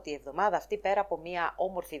συμπέρασμα ότι η εβδομάδα αυτή πέρα από μια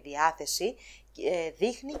όμορφη διάθεση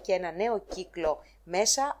δείχνει και ένα νέο κύκλο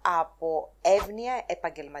μέσα από εύνοια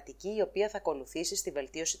επαγγελματική η οποία θα ακολουθήσει στη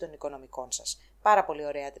βελτίωση των οικονομικών σας. Πάρα πολύ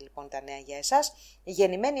ωραία λοιπόν τα νέα για εσάς.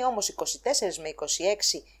 Γεννημένοι όμως 24 με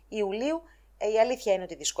 26 Ιουλίου, η αλήθεια είναι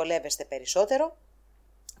ότι δυσκολεύεστε περισσότερο,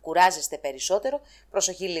 κουράζεστε περισσότερο,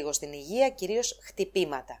 προσοχή λίγο στην υγεία, κυρίως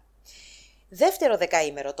χτυπήματα. Δεύτερο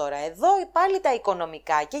δεκαήμερο τώρα, εδώ πάλι τα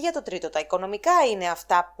οικονομικά και για το τρίτο τα οικονομικά είναι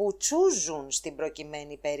αυτά που τσούζουν στην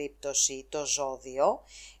προκειμένη περίπτωση το ζώδιο.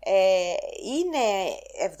 Είναι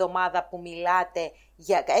εβδομάδα που μιλάτε,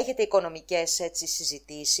 έχετε οικονομικές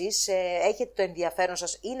συζητήσεις, έχετε το ενδιαφέρον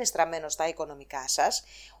σας, είναι στραμμένο στα οικονομικά σας.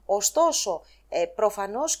 Ωστόσο,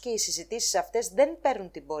 Προφανώς και οι συζητήσεις αυτές δεν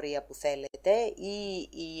παίρνουν την πορεία που θέλετε ή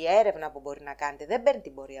η έρευνα που μπορεί να κάνετε δεν παίρνει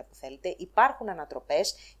την πορεία που θέλετε. Υπάρχουν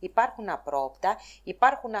ανατροπές, υπάρχουν απρόοπτα,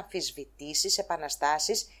 υπάρχουν αμφισβητήσεις,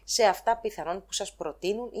 επαναστάσεις σε αυτά πιθανόν που σας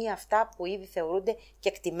προτείνουν ή αυτά που ήδη θεωρούνται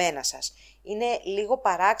κεκτημένα σας. Είναι λίγο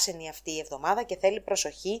παράξενη αυτή η εβδομάδα και θέλει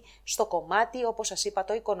προσοχή στο κομμάτι, όπως σας είπα,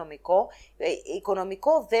 το οικονομικό.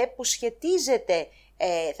 Οικονομικό δε που σχετίζεται,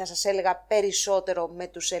 θα σας έλεγα, περισσότερο με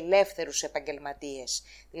τους ελεύθερους επαγγελματίες.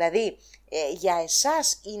 Δηλαδή, για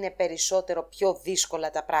εσάς είναι περισσότερο πιο δύσκολα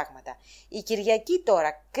τα πράγματα. Η Κυριακή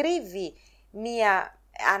τώρα κρύβει μία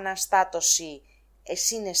αναστάτωση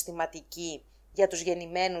συναισθηματική για τους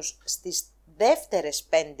γεννημένους στις δεύτερες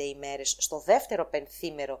 5 ημέρες, στο δεύτερο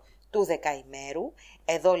πενθήμερο του δεκαημέρου.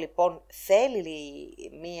 Εδώ λοιπόν θέλει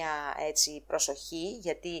μία προσοχή,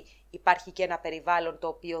 γιατί υπάρχει και ένα περιβάλλον το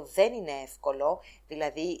οποίο δεν είναι εύκολο,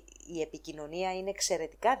 δηλαδή η επικοινωνία είναι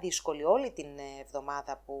εξαιρετικά δύσκολη όλη την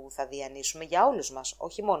εβδομάδα που θα διανύσουμε για όλους μας,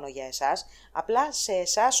 όχι μόνο για εσάς, απλά σε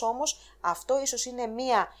εσάς όμως αυτό ίσως είναι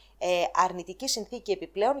μία αρνητική συνθήκη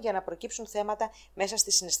επιπλέον για να προκύψουν θέματα μέσα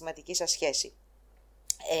στη συναισθηματική σας σχέση.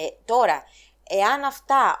 Τώρα, εάν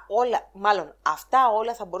αυτά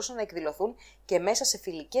όλα θα μπορούσαν να εκδηλωθούν και μέσα σε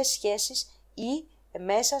φιλικές σχέσεις ή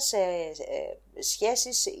μέσα σε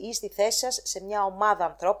σχέσεις ή στη θέση σας σε μια ομάδα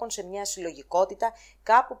ανθρώπων, σε μια συλλογικότητα,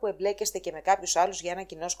 κάπου που εμπλέκεστε και με κάποιους άλλους για ένα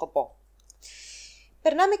κοινό σκοπό.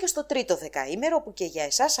 Περνάμε και στο τρίτο δεκαήμερο, που και για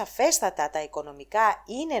εσάς αφέστατα τα οικονομικά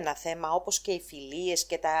είναι ένα θέμα, όπως και οι φιλίες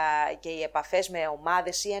και οι επαφές με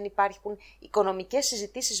ομάδες, ή αν υπάρχουν οικονομικές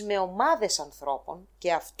συζητήσεις με ομάδες ανθρώπων,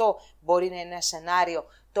 και αυτό μπορεί να είναι ένα σενάριο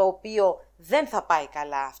το οποίο δεν θα πάει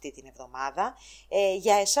καλά αυτή την εβδομάδα.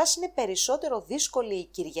 Για εσάς είναι περισσότερο δύσκολη η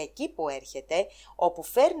Κυριακή που έρχεται, όπου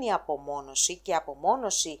φέρνει απομόνωση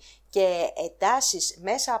και εντάσεις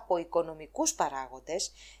μέσα από οικονομικούς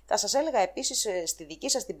παράγοντες. Θα σας έλεγα επίσης στη δική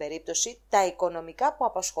σας την περίπτωση, τα οικονομικά που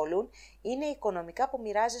απασχολούν είναι οικονομικά που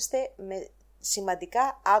μοιράζεστε με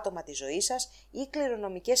σημαντικά άτομα της ζωής σας ή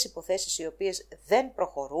κληρονομικές υποθέσεις οι οποίες δεν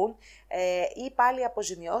προχωρούν ή πάλι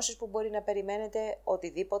αποζημιώσεις που μπορεί να περιμένετε,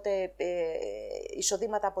 οτιδήποτε,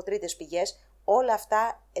 εισοδήματα από τρίτες πηγές. Όλα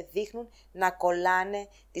αυτά δείχνουν να κολλάνε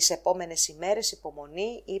τις επόμενες ημέρες.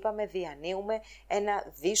 Υπομονή, είπαμε, διανύουμε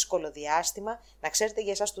ένα δύσκολο διάστημα. Να ξέρετε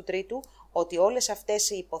για εσάς του τρίτου ότι όλες αυτές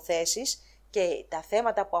οι υποθέσεις και τα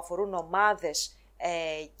θέματα που αφορούν ομάδες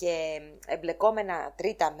και εμπλεκόμενα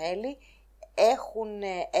τρίτα μέλη έχουν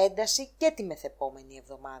ένταση και τη μεθεπόμενη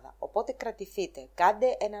εβδομάδα. Οπότε κρατηθείτε,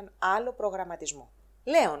 κάντε έναν άλλο προγραμματισμό.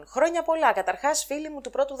 Λέων, χρόνια πολλά. Καταρχάς, φίλοι μου του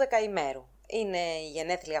πρώτου δεκαημέρου. Είναι η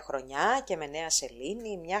γενέθλια χρονιά και με νέα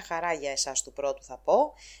σελήνη, μια χαρά για εσάς του πρώτου θα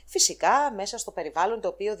πω. Φυσικά μέσα στο περιβάλλον το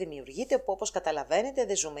οποίο δημιουργείται, που όπως καταλαβαίνετε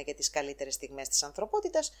δεν ζούμε και τις καλύτερες στιγμές της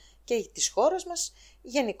ανθρωπότητας και της χώρας μας.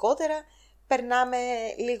 Γενικότερα περνάμε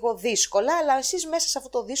λίγο δύσκολα, αλλά εσείς μέσα σε αυτό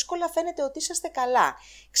το δύσκολα φαίνεται ότι είσαστε καλά.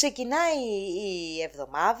 Ξεκινάει η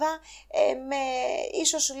εβδομάδα με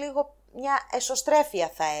ίσως λίγο μια εσωστρέφεια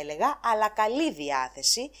θα έλεγα, αλλά καλή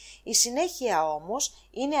διάθεση. Η συνέχεια όμως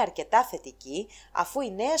είναι αρκετά θετική, αφού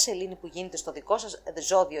η νέα σελήνη που γίνεται στο δικό σας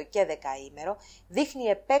ζώδιο και δεκαήμερο δείχνει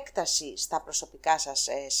επέκταση στα προσωπικά σας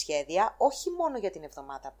σχέδια, όχι μόνο για την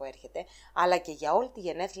εβδομάδα που έρχεται, αλλά και για όλη τη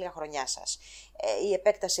γενέθλια χρονιά σας. Η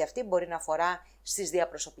επέκταση αυτή μπορεί να αφορά στις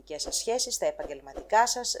διαπροσωπικές σας σχέσεις, στα επαγγελματικά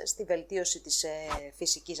σας, στη βελτίωση της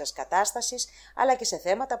φυσικής σας κατάστασης, αλλά και σε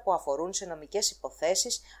θέματα που αφορούν σε νομικές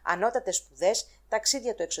υποθέσεις, ανώτατες σπουδές,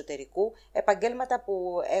 ταξίδια του εξωτερικού, επαγγέλματα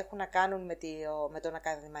που έχουν να κάνουν με τον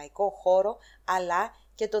ακαδημαϊκό χώρο, αλλά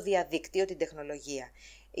και το διαδίκτυο, την τεχνολογία.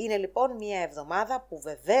 Είναι λοιπόν μια εβδομάδα που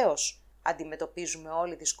βεβαίως αντιμετωπίζουμε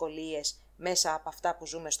όλοι δυσκολίες μέσα από αυτά που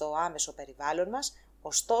ζούμε στο άμεσο περιβάλλον μας,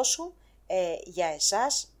 ωστόσο για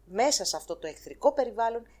εσάς μέσα σε αυτό το εχθρικό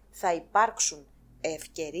περιβάλλον θα υπάρξουν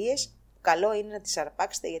ευκαιρίες που καλό είναι να τις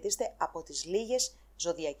αρπάξετε, γιατί είστε από τις λίγες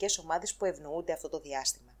ζωδιακές ομάδες που ευνοούνται αυτό το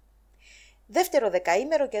διάστημα. Δεύτερο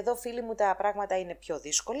δεκαήμερο, και εδώ φίλοι μου τα πράγματα είναι πιο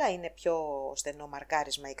δύσκολα, είναι πιο στενό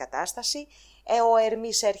μαρκάρισμα η κατάσταση. Ο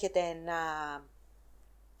Ερμής έρχεται να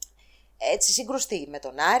συγκρουστεί με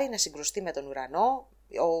τον Άρη, να συγκρουστεί με τον ουρανό,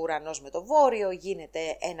 ο ουρανός με το βόρειο,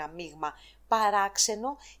 γίνεται ένα μείγμα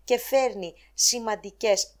παράξενο και φέρνει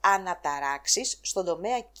σημαντικές αναταράξεις στον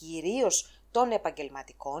τομέα κυρίως των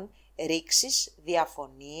επαγγελματικών, ρήξεις,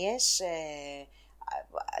 διαφωνίες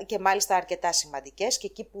και μάλιστα αρκετά σημαντικές, και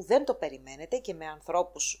εκεί που δεν το περιμένετε και με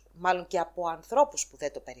ανθρώπους, μάλλον και από ανθρώπους που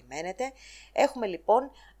δεν το περιμένετε. Έχουμε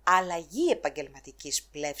λοιπόν αλλαγή επαγγελματικής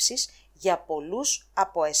πλεύσης για πολλούς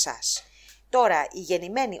από εσάς. Τώρα, οι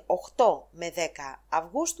γεννημένοι 8 με 10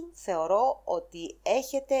 Αυγούστου θεωρώ ότι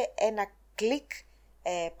έχετε ένα κλικ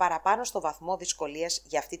παραπάνω στο βαθμό δυσκολίας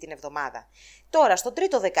για αυτή την εβδομάδα. Τώρα, στο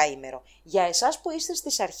τρίτο δεκαήμερο, για εσάς που είστε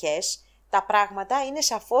στις αρχές, τα πράγματα είναι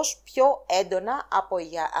σαφώς πιο έντονα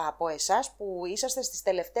από εσάς που είσαστε στις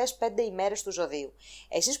τελευταίες 5 ημέρες του ζωδίου.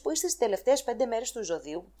 Εσείς που είστε στις τελευταίες 5 μέρες του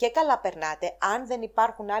ζωδίου και καλά περνάτε, αν δεν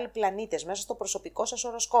υπάρχουν άλλοι πλανήτες μέσα στο προσωπικό σας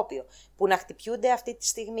οροσκόπιο που να χτυπιούνται αυτή τη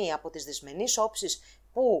στιγμή από τις δυσμενείς όψεις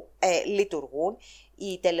που λειτουργούν,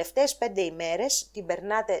 οι τελευταίες 5 ημέρες την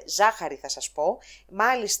περνάτε ζάχαρη, θα σας πω,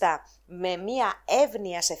 μάλιστα με μία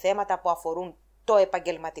εύνοια σε θέματα που αφορούν το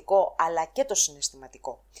επαγγελματικό αλλά και το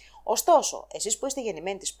συναισθηματικό. Ωστόσο, εσείς που είστε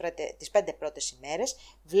γεννημένοι τις 5 πρώτες ημέρες,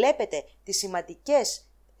 βλέπετε τις σημαντικές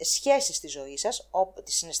σχέσεις στη ζωή σας,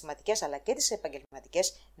 τις συναισθηματικές αλλά και τις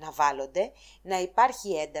επαγγελματικές, να βάλλονται, να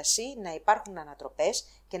υπάρχει ένταση, να υπάρχουν ανατροπές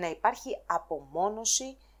και να υπάρχει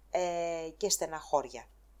απομόνωση και στεναχώρια.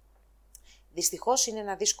 Δυστυχώς είναι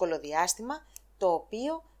ένα δύσκολο διάστημα, το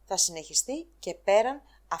οποίο θα συνεχιστεί και πέραν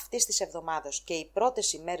αυτής της εβδομάδος, και οι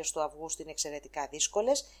πρώτες ημέρες του Αυγούστου είναι εξαιρετικά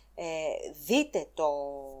δύσκολες. Δείτε το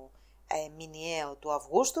μηνιαίο του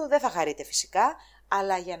Αυγούστου, δεν θα χαρείτε φυσικά,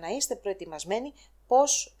 αλλά για να είστε προετοιμασμένοι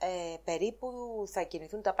πώς περίπου θα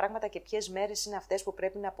κινηθούν τα πράγματα και ποιες μέρες είναι αυτές που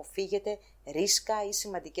πρέπει να αποφύγετε ρίσκα ή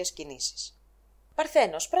σημαντικές κινήσεις.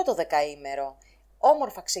 Παρθένος, πρώτο δεκαήμερο.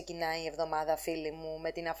 Όμορφα ξεκινάει η εβδομάδα, φίλοι μου,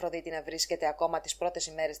 με την Αφροδίτη να βρίσκεται ακόμα τις πρώτες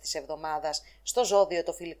ημέρες της εβδομάδας στο ζώδιο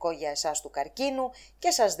το φιλικό για εσάς του Καρκίνου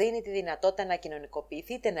και σας δίνει τη δυνατότητα να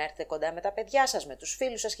κοινωνικοποιηθείτε, να έρθετε κοντά με τα παιδιά σας, με τους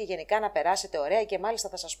φίλους σας και γενικά να περάσετε ωραία. Και μάλιστα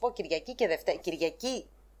θα σας πω Κυριακή και Κυριακή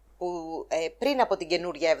που πριν από την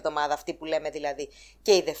καινούργια εβδομάδα, αυτή που λέμε δηλαδή,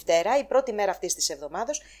 και η Δευτέρα, η πρώτη μέρα αυτής της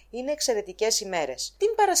εβδομάδος, είναι εξαιρετικές ημέρες.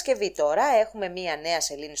 Την Παρασκευή τώρα έχουμε μία νέα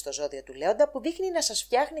σελήνη στο ζώδιο του Λέοντα που δείχνει να σας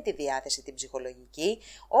φτιάχνει τη διάθεση την ψυχολογική,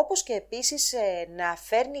 όπως και επίσης να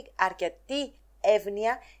φέρνει αρκετή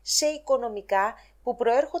εύνοια σε οικονομικά που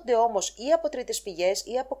προέρχονται όμως ή από τρίτες πηγές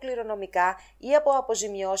ή από κληρονομικά ή από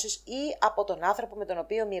αποζημιώσεις ή από τον άνθρωπο με τον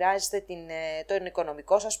οποίο μοιράζεστε τον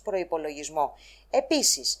οικονομικό σας προϋπολογισμό.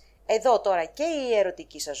 Επίσης, εδώ τώρα και η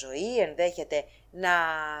ερωτική σας ζωή ενδέχεται να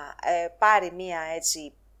πάρει μία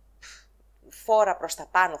έτσι φόρα προς τα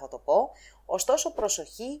πάνω, θα το πω. Ωστόσο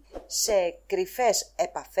προσοχή σε κρυφές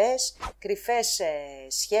επαφές, κρυφές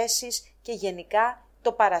σχέσεις και γενικά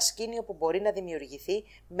το παρασκήνιο που μπορεί να δημιουργηθεί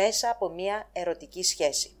μέσα από μία ερωτική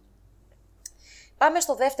σχέση. Πάμε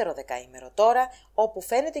στο δεύτερο δεκαήμερο τώρα, όπου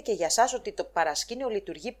φαίνεται και για σας ότι το παρασκήνιο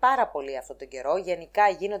λειτουργεί πάρα πολύ αυτόν τον καιρό. Γενικά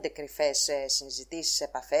γίνονται κρυφές συζητήσεις,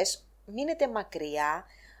 επαφές. Μείνετε μακριά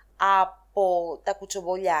από τα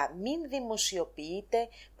κουτσομπολιά. Μην δημοσιοποιείτε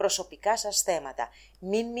προσωπικά σας θέματα.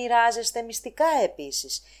 Μην μοιράζεστε μυστικά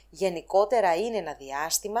επίσης. Γενικότερα είναι ένα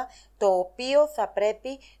διάστημα το οποίο θα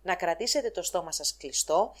πρέπει να κρατήσετε το στόμα σας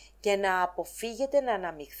κλειστό και να αποφύγετε να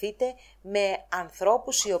αναμειχθείτε με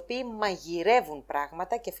ανθρώπους οι οποίοι μαγειρεύουν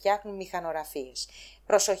πράγματα και φτιάχνουν μηχανογραφίες.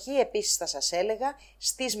 Προσοχή επίσης θα σας έλεγα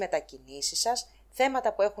στις μετακινήσεις σας,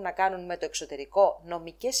 θέματα που έχουν να κάνουν με το εξωτερικό,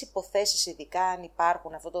 νομικές υποθέσεις ειδικά αν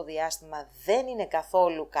υπάρχουν αυτό το διάστημα δεν είναι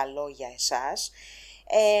καθόλου καλό για εσάς.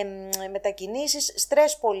 Μετακινήσεις,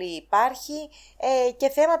 στρες πολύ υπάρχει και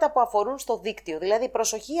θέματα που αφορούν στο δίκτυο, δηλαδή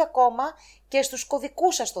προσοχή ακόμα και στους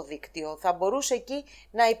κωδικούς σας στο δίκτυο, θα μπορούσε εκεί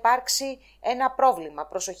να υπάρξει ένα πρόβλημα,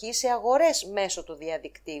 προσοχή σε αγορές μέσω του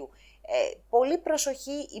διαδικτύου. Πολύ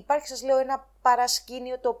προσοχή, υπάρχει σας λέω ένα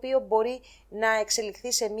παρασκήνιο το οποίο μπορεί να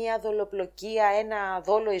εξελιχθεί σε μια δολοπλοκία, ένα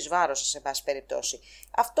δόλο εις βάρος σας σε πάση περιπτώσει.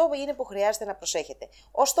 Αυτό είναι που χρειάζεται να προσέχετε.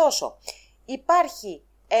 Ωστόσο, υπάρχει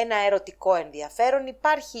ένα ερωτικό ενδιαφέρον,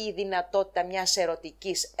 υπάρχει η δυνατότητα μιας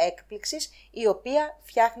ερωτικής έκπληξης η οποία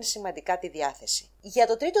φτιάχνει σημαντικά τη διάθεση. Για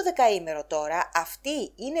το τρίτο δεκαήμερο τώρα,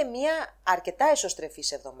 αυτή είναι μια αρκετά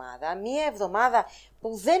εσωστρεφής εβδομάδα, μια εβδομάδα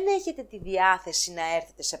που δεν έχετε τη διάθεση να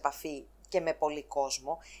έρθετε σε επαφή και με πολύ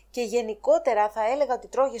κόσμο και γενικότερα θα έλεγα ότι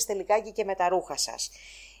τρώγεστε λιγάκι και με τα ρούχα σας.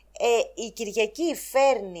 Η Κυριακή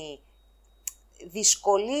φέρνει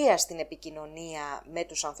δυσκολία στην επικοινωνία με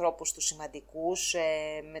τους ανθρώπους τους σημαντικούς,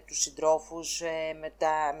 με τους συντρόφους,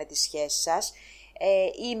 με τις σχέσεις σας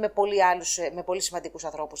ή με πολύ σημαντικούς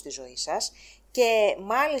ανθρώπους στη ζωή σας και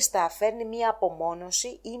μάλιστα φέρνει μία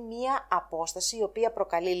απομόνωση ή μία απόσταση η οποία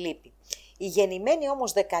προκαλεί λύπη. Οι γεννημένοι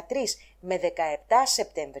όμως 13 με 17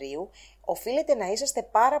 Σεπτεμβρίου οφείλετε να είσαστε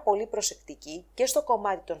πάρα πολύ προσεκτικοί και στο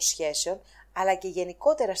κομμάτι των σχέσεων αλλά και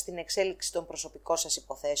γενικότερα στην εξέλιξη των προσωπικών σας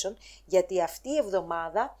υποθέσεων, γιατί αυτή η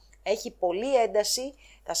εβδομάδα έχει πολλή ένταση,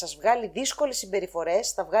 θα σας βγάλει δύσκολες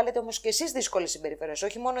συμπεριφορές, θα βγάλετε όμως και εσείς δύσκολες συμπεριφορές,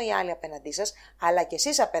 όχι μόνο οι άλλοι απέναντί σας, αλλά και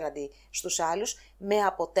εσείς απέναντι στους άλλους, με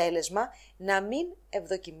αποτέλεσμα να μην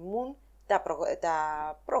ευδοκιμούν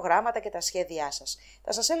τα προγράμματα και τα σχέδιά σας.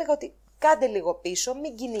 Θα σας έλεγα ότι κάντε λίγο πίσω,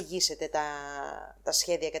 μην κυνηγήσετε τα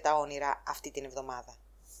σχέδια και τα όνειρα αυτή την εβδομάδα.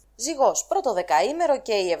 Ζυγός, πρώτο δεκαήμερο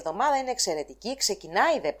και η εβδομάδα είναι εξαιρετική,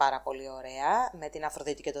 ξεκινάει δε πάρα πολύ ωραία, με την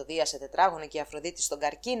Αφροδίτη και το Δία σε τετράγωνο και η Αφροδίτη στον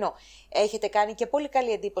Καρκίνο. Έχετε κάνει και πολύ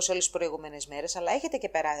καλή εντύπωση όλες τις προηγούμενες μέρες, αλλά έχετε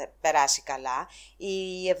και περάσει καλά.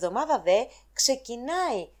 Η εβδομάδα δε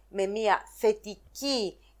ξεκινάει με μια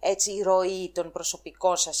θετική ροή των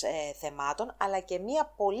προσωπικών σας θεμάτων, αλλά και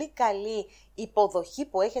μια πολύ καλή υποδοχή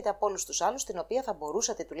που έχετε από όλους τους άλλους, την οποία θα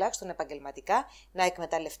μπορούσατε τουλάχιστον επαγγελματικά να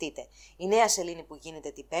εκμεταλλευτείτε. Η νέα σελήνη που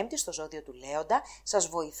γίνεται την Πέμπτη στο ζώδιο του Λέοντα σας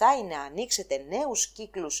βοηθάει να ανοίξετε νέους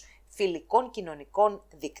κύκλους φιλικών κοινωνικών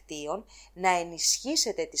δικτύων, να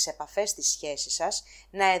ενισχύσετε τις επαφές στις σχέσεις σας,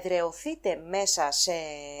 να εδραιωθείτε μέσα σε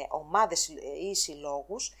ομάδες ή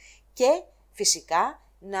συλλόγους και φυσικά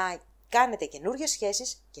να κάνετε καινούργιες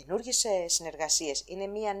σχέσεις, καινούργιες συνεργασίες. Είναι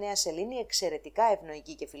μια νέα σελήνη εξαιρετικά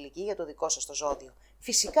ευνοϊκή και φιλική για το δικό σας το ζώδιο.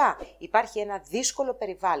 Φυσικά υπάρχει ένα δύσκολο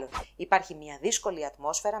περιβάλλον, υπάρχει μια δύσκολη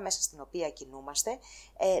ατμόσφαιρα μέσα στην οποία κινούμαστε.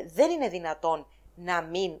 Δεν είναι δυνατόν να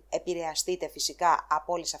μην επηρεαστείτε φυσικά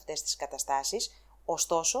από όλες αυτές τις καταστάσεις,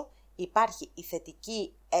 ωστόσο υπάρχει η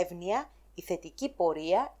θετική εύνοια, η θετική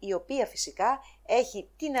πορεία, η οποία φυσικά έχει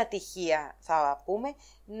την ατυχία, θα πούμε,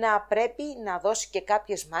 να πρέπει να δώσει και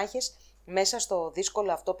κάποιες μάχες μέσα στο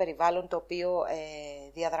δύσκολο αυτό περιβάλλον το οποίο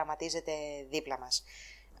διαδραματίζεται δίπλα μας.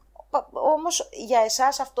 Όμως για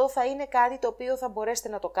εσάς αυτό θα είναι κάτι το οποίο θα μπορέσετε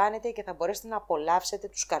να το κάνετε και θα μπορέσετε να απολαύσετε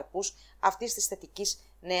τους καρπούς αυτής της θετικής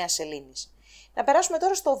νέας σελήνης. Να περάσουμε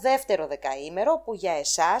τώρα στο δεύτερο δεκαήμερο, που για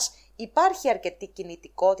εσάς υπάρχει αρκετή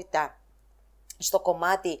κινητικότητα στο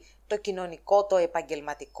κομμάτι το κοινωνικό, το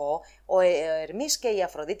επαγγελματικό. Ο Ερμής και η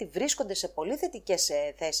Αφροδίτη βρίσκονται σε πολύ θετικές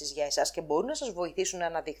θέσεις για εσάς και μπορούν να σας βοηθήσουν να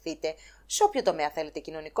αναδειχθείτε σε όποιο τομέα θέλετε,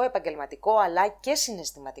 κοινωνικό, επαγγελματικό αλλά και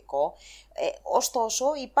συναισθηματικό. Ωστόσο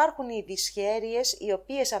υπάρχουν οι δυσχέρειες οι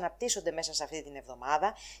οποίες αναπτύσσονται μέσα σε αυτή την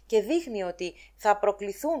εβδομάδα και δείχνει ότι θα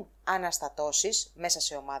προκληθούν αναστατώσεις μέσα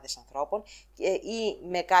σε ομάδες ανθρώπων ή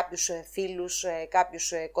με κάποιους φίλους,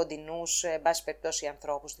 κάποιους κοντινούς, εν πάση περιπτώσει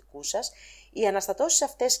ανθρώπους δικούς σας. Οι αναστατώσεις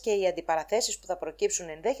αυτές και οι αντιπαραθέσεις που θα προκύψουν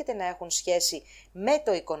ενδέχεται να έχουν σχέση με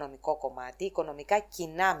το οικονομικό κομμάτι, οικονομικά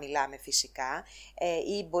κοινά μιλάμε φυσικά,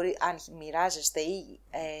 ή μπορεί, αν μοιράζεστε ή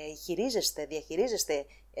διαχειρίζεστε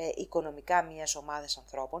οικονομικά μιας ομάδας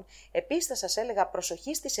ανθρώπων. Επίσης θα σας έλεγα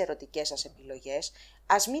προσοχή στις ερωτικές σας επιλογές,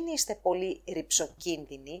 ας μην είστε πολύ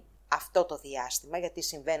ρυψοκίνδυνοι αυτό το διάστημα, γιατί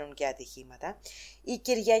συμβαίνουν και ατυχήματα. Η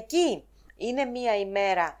Κυριακή είναι μια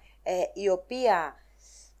ημέρα η οποία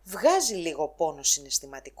βγάζει λίγο πόνο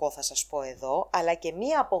συναισθηματικό, θα σας πω εδώ, αλλά και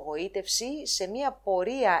μία απογοήτευση σε μία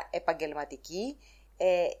πορεία επαγγελματική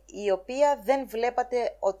η οποία δεν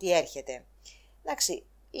βλέπατε ότι έρχεται. Εντάξει,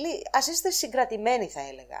 ας είστε συγκρατημένοι θα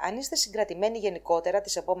έλεγα. Αν είστε συγκρατημένοι γενικότερα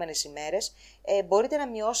τις επόμενες ημέρες, μπορείτε να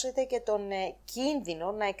μειώσετε και τον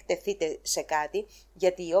κίνδυνο να εκτεθείτε σε κάτι,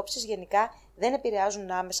 γιατί οι όψεις γενικά δεν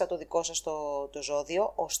επηρεάζουν άμεσα το δικό σας το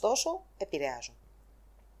ζώδιο, ωστόσο επηρεάζουν.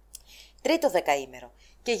 Τρίτο δεκαήμερο.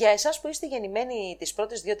 Και για εσάς που είστε γεννημένοι τις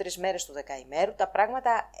πρώτες 2-3 μέρες του δεκαημέρου, τα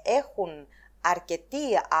πράγματα έχουν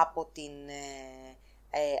αρκετή από την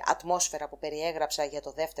ατμόσφαιρα που περιέγραψα για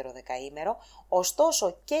το δεύτερο δεκαήμερο,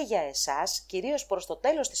 ωστόσο και για εσάς, κυρίως προς το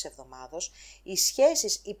τέλος της εβδομάδος, οι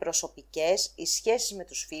σχέσεις οι προσωπικές, οι σχέσεις με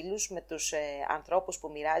τους φίλους, με τους ανθρώπους που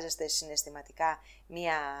μοιράζεστε συναισθηματικά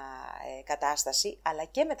μία κατάσταση, αλλά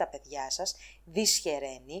και με τα παιδιά σας,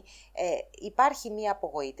 δυσχεραίνει, υπάρχει μία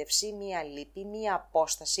απογοήτευση, μία λύπη, μία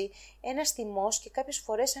απόσταση, ένας θυμός και κάποιες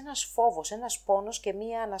φορές ένας φόβος, ένας πόνος και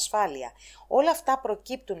μία ανασφάλεια. Όλα αυτά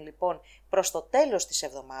προκύπτουν λοιπόν προς το τέλος της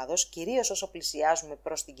εβδομάδος, κυρίως όσο πλησιάζουμε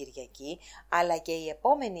προς την Κυριακή, αλλά και η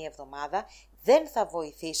επόμενη εβδομάδα δεν θα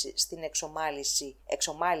βοηθήσει στην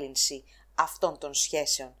εξομάλυνση αυτών των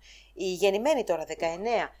σχέσεων. Οι γεννημένοι τώρα 19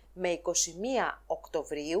 με 21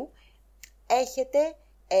 Οκτωβρίου έχετε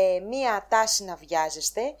μία τάση να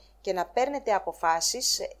βιάζεστε και να παίρνετε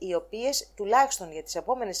αποφάσεις οι οποίες τουλάχιστον για τις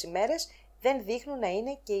επόμενες ημέρες δεν δείχνουν να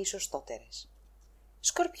είναι και οι σωστότερες.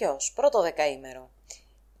 Σκορπιός, πρώτο δεκαήμερο.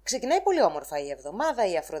 Ξεκινάει πολύ όμορφα η εβδομάδα,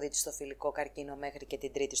 η Αφροδίτη στο φιλικό Καρκίνο μέχρι και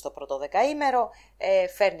την Τρίτη στο πρώτο δεκαήμερο,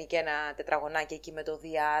 φέρνει και ένα τετραγωνάκι εκεί με το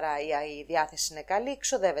Δία, άρα η διάθεση είναι καλή,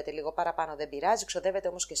 ξοδεύεται λίγο παραπάνω δεν πειράζει, ξοδεύεται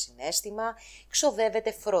όμως και συναίσθημα,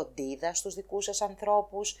 ξοδεύεται φροντίδα στους δικούς σας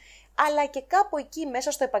ανθρώπους, αλλά και κάπου εκεί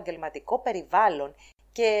μέσα στο επαγγελματικό περιβάλλον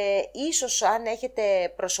και ίσως αν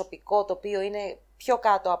έχετε προσωπικό το οποίο είναι πιο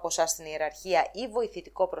κάτω από εσάς στην ιεραρχία ή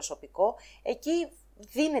βοηθητικό προσωπικό, εκεί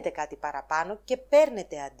δίνετε κάτι παραπάνω και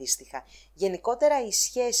παίρνετε αντίστοιχα. Γενικότερα οι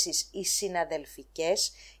σχέσεις, οι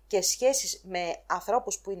συναδελφικές και σχέσεις με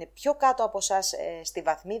ανθρώπους που είναι πιο κάτω από εσάς στη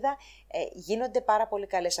βαθμίδα γίνονται πάρα πολύ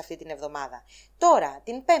καλές αυτή την εβδομάδα. Τώρα,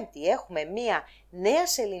 την Πέμπτη έχουμε μία νέα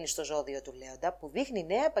σελήνη στο ζώδιο του Λέοντα που δείχνει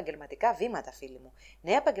νέα επαγγελματικά βήματα, φίλοι μου.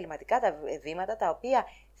 Νέα επαγγελματικά βήματα τα οποία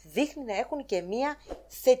δείχνει να έχουν και μία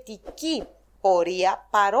θετική πορεία,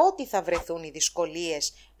 παρότι θα βρεθούν οι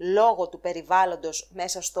δυσκολίες λόγω του περιβάλλοντος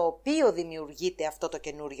μέσα στο οποίο δημιουργείται αυτό το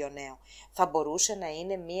καινούριο νέο. Θα μπορούσε να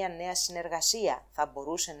είναι μία νέα συνεργασία, θα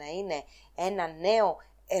μπορούσε να είναι ένα νέο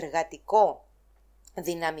εργατικό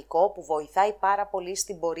δυναμικό που βοηθάει πάρα πολύ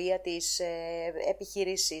στην πορεία της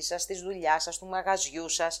επιχείρησής σας, της δουλειάς σας, του μαγαζιού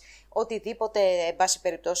σας, οτιδήποτε εν πάση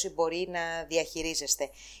περιπτώσει μπορεί να διαχειρίζεστε.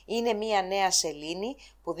 Είναι μία νέα σελήνη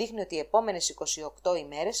που δείχνει ότι οι επόμενες 28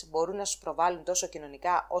 ημέρες μπορούν να σας προβάλλουν τόσο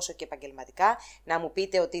κοινωνικά όσο και επαγγελματικά. Να μου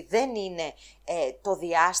πείτε ότι δεν είναι το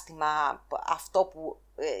διάστημα αυτό που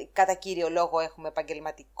κατά κύριο λόγο έχουμε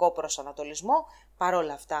επαγγελματικό προσανατολισμό.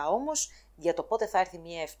 Παρόλα αυτά όμως, για το πότε θα έρθει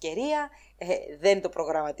μια ευκαιρία δεν το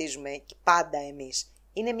προγραμματίζουμε πάντα εμείς.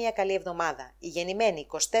 Είναι μια καλή εβδομάδα. Οι γεννημένοι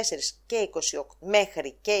 24 και 28,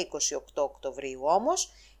 μέχρι και 28 Οκτωβρίου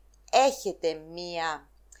όμως έχετε μια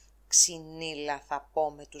ξυνήλα, θα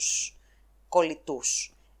πω, με τους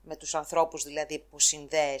κολλητούς, με τους ανθρώπους δηλαδή που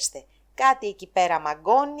συνδέεστε. Κάτι εκεί πέρα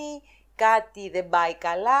μαγκώνει, κάτι δεν πάει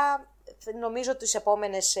καλά. Νομίζω ότι τις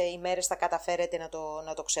επόμενες ημέρες θα καταφέρετε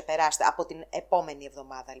να το ξεπεράσετε, από την επόμενη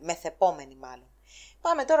εβδομάδα, μεθεπόμενη μάλλον.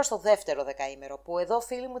 Πάμε τώρα στο δεύτερο δεκαήμερο, που εδώ,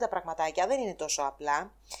 φίλοι μου, τα πραγματάκια δεν είναι τόσο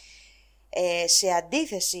απλά. Σε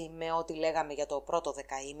αντίθεση με ό,τι λέγαμε για το πρώτο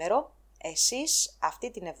δεκαήμερο, εσείς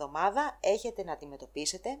αυτή την εβδομάδα έχετε να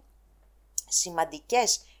αντιμετωπίσετε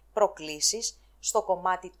σημαντικές προκλήσεις στο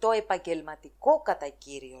κομμάτι το επαγγελματικό κατά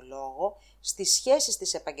κύριο λόγο, στις σχέσεις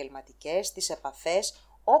τις επαγγελματικές, στις επαφές,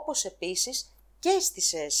 όπως επίσης και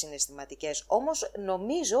στις συναισθηματικές. Όμως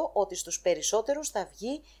νομίζω ότι στους περισσότερους θα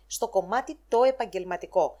βγει στο κομμάτι το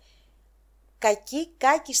επαγγελματικό.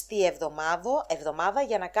 Κάκιστη εβδομάδα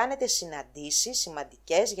για να κάνετε συναντήσεις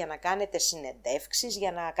σημαντικές, για να κάνετε συνεντεύξεις,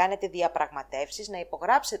 για να κάνετε διαπραγματεύσεις, να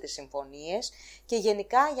υπογράψετε συμφωνίες και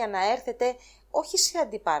γενικά για να έρθετε όχι σε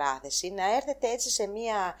αντιπαράθεση, να έρθετε έτσι σε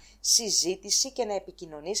μία συζήτηση και να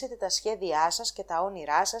επικοινωνήσετε τα σχέδιά σας και τα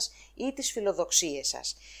όνειρά σας ή τις φιλοδοξίες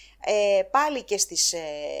σας. Πάλι και στις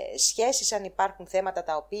σχέσεις, αν υπάρχουν θέματα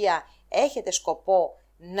τα οποία έχετε σκοπό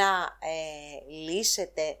να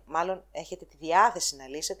λύσετε, μάλλον έχετε τη διάθεση να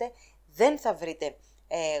λύσετε, δεν θα βρείτε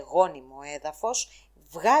γόνιμο έδαφος,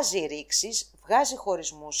 βγάζει ρήξεις, βγάζει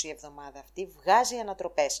χωρισμούς η εβδομάδα αυτή, βγάζει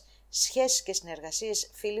ανατροπές. Σχέσεις και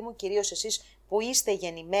συνεργασίες, φίλοι μου, κυρίως εσείς που είστε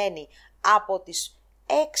γεννημένοι από τις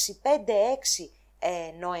 5-6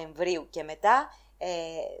 Νοεμβρίου και μετά,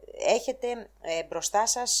 έχετε μπροστά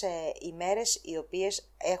σας ημέρες οι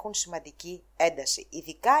οποίες έχουν σημαντική ένταση.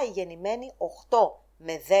 Ειδικά οι γεννημένοι 8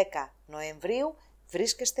 με 10 Νοεμβρίου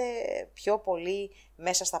βρίσκεστε πιο πολύ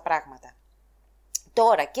μέσα στα πράγματα.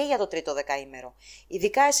 Τώρα και για το τρίτο δεκαήμερο,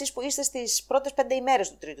 ειδικά εσείς που είστε στις πρώτες 5 ημέρες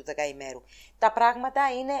του τρίτου δεκαήμερου, τα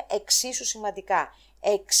πράγματα είναι εξίσου σημαντικά,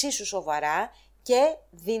 εξίσου σοβαρά και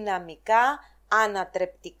δυναμικά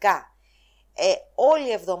ανατρεπτικά. Όλη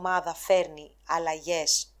η εβδομάδα φέρνει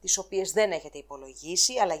αλλαγές τις οποίες δεν έχετε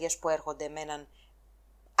υπολογίσει, αλλαγές που έρχονται με έναν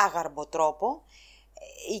άγαρμπο τρόπο.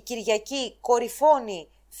 Η Κυριακή κορυφώνει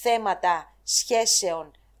θέματα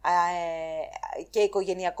σχέσεων και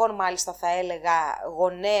οικογενειακών, μάλιστα θα έλεγα,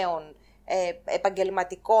 γονέων,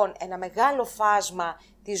 επαγγελματικών. Ένα μεγάλο φάσμα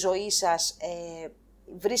της ζωής σας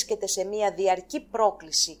βρίσκεται σε μια διαρκή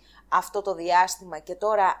πρόκληση αυτό το διάστημα και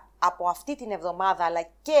τώρα από αυτή την εβδομάδα αλλά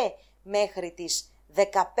και μέχρι τις 15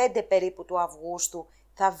 περίπου του Αυγούστου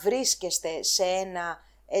θα βρίσκεστε σε ένα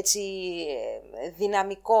έτσι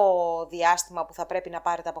δυναμικό διάστημα που θα πρέπει να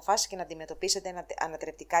πάρετε αποφάσεις και να αντιμετωπίσετε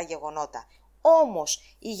ανατρεπτικά γεγονότα.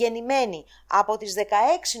 Όμως οι γεννημένοι από τις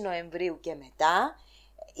 16 Νοεμβρίου και μετά,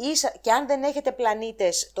 και αν δεν έχετε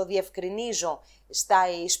πλανήτες, το διευκρινίζω,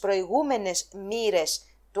 στις προηγούμενες μοίρες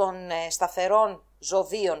των σταθερών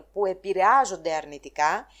ζωδίων που επηρεάζονται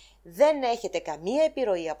αρνητικά, δεν έχετε καμία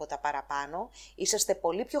επιρροή από τα παραπάνω, είσαστε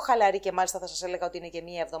πολύ πιο χαλαροί και μάλιστα θα σας έλεγα ότι είναι και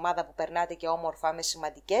μια εβδομάδα που περνάτε και όμορφα με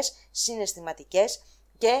σημαντικές, συναισθηματικές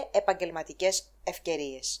και επαγγελματικές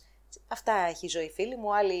ευκαιρίες. Αυτά έχει η ζωή, φίλοι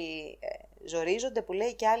μου, άλλοι ζορίζονται που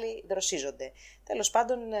λέει και άλλοι δροσίζονται. Τέλος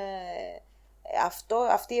πάντων,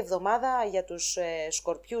 αυτή η εβδομάδα για τους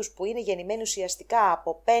σκορπιούς που είναι γεννημένοι ουσιαστικά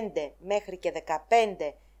από 5 μέχρι και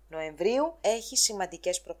 15 Νοεμβρίου έχει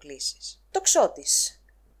σημαντικές προκλήσεις. Τοξότης.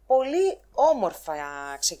 Πολύ όμορφα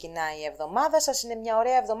ξεκινάει η εβδομάδα σας, είναι μια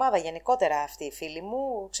ωραία εβδομάδα γενικότερα αυτή, φίλοι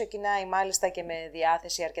μου. Ξεκινάει μάλιστα και με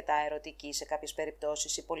διάθεση αρκετά ερωτική σε κάποιες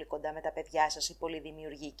περιπτώσεις, ή πολύ κοντά με τα παιδιά σας, ή πολύ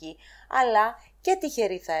δημιουργική, αλλά και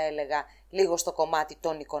τυχερή θα έλεγα λίγο στο κομμάτι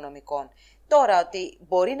των οικονομικών. Τώρα ότι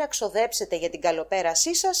μπορεί να ξοδέψετε για την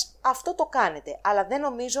καλοπέρασή σας, αυτό το κάνετε, αλλά δεν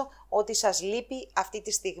νομίζω ότι σας λείπει αυτή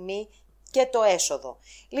τη στιγμή και το έσοδο.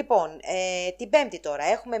 Λοιπόν, την Πέμπτη τώρα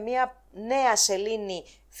έχουμε μία νέα σελήνη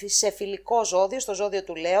σε φιλικό ζώδιο, στο ζώδιο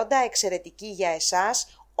του Λέοντα, εξαιρετική για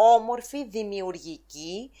εσάς, όμορφη,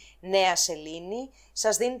 δημιουργική, νέα σελήνη,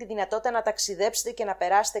 σας δίνει τη δυνατότητα να ταξιδέψετε και να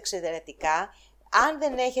περάσετε εξαιρετικά. Αν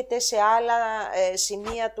δεν έχετε σε άλλα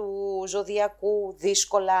σημεία του ζωδιακού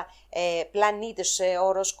δύσκολα πλανήτες, σε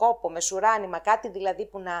οροσκόπο, μεσουράνημα, κάτι δηλαδή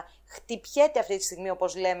που να χτυπιέται αυτή τη στιγμή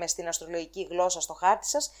όπως λέμε στην αστρολογική γλώσσα στο χάρτη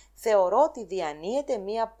σας, θεωρώ ότι διανύεται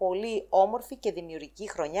μια πολύ όμορφη και δημιουργική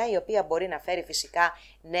χρονιά, η οποία μπορεί να φέρει φυσικά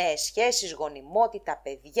νέες σχέσεις, γονιμότητα,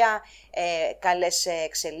 παιδιά, καλές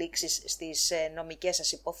εξελίξεις στις νομικές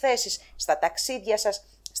σας υποθέσεις, στα ταξίδια σας,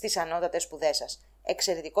 στις ανώτατες σπουδές σας.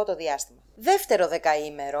 Εξαιρετικό το διάστημα. Δεύτερο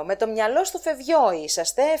δεκαήμερο. Με το μυαλό στο φευγιό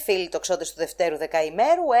είσαστε, φίλοι τοξότες του δευτέρου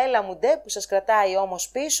δεκαημέρου. Έλα μου ντε που σας κρατάει όμως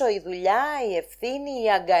πίσω η δουλειά, η ευθύνη,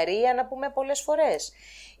 η αγκαρία, να πούμε πολλές φορές.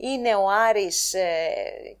 Είναι ο Άρης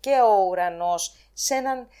και ο Ουρανός σε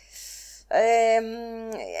έναν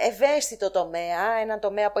ευαίσθητο τομέα, έναν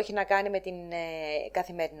τομέα που έχει να κάνει με την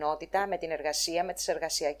καθημερινότητα, με την εργασία, με τις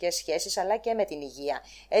εργασιακές σχέσεις, αλλά και με την υγεία.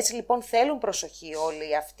 Έτσι λοιπόν θέλουν προσοχή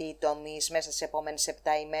όλοι αυτοί οι τομείς μέσα στις επόμενες 7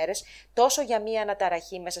 ημέρες, τόσο για μία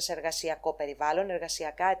αναταραχή μέσα σε εργασιακό περιβάλλον,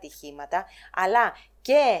 εργασιακά ατυχήματα, αλλά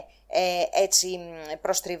και έτσι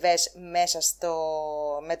προστριβές μέσα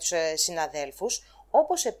με τους συναδέλφους,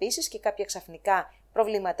 όπως επίσης και κάποια ξαφνικά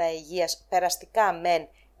προβλήματα υγείας, περαστικά μεν,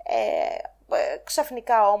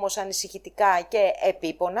 ξαφνικά όμως ανησυχητικά και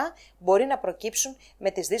επίπονα, μπορεί να προκύψουν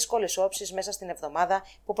με τις δύσκολες όψεις μέσα στην εβδομάδα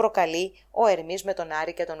που προκαλεί ο Ερμής με τον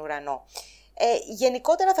Άρη και τον Ουρανό.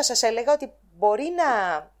 Γενικότερα θα σας έλεγα ότι μπορεί να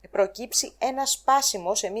προκύψει ένα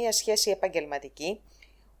σπάσιμο σε μία σχέση επαγγελματική,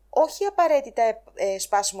 όχι απαραίτητα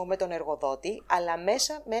σπάσιμο με τον εργοδότη, αλλά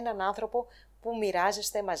μέσα με έναν άνθρωπο που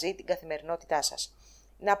μοιράζεστε μαζί την καθημερινότητά σας.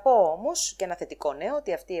 Να πω όμως και ένα θετικό νέο,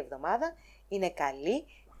 ότι αυτή η εβδομάδα είναι καλή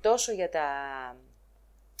τόσο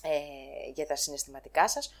για τα συναισθηματικά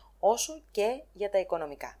σας, όσο και για τα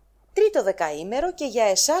οικονομικά. Τρίτο δεκαήμερο και για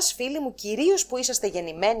εσάς φίλοι μου, κυρίως που είσαστε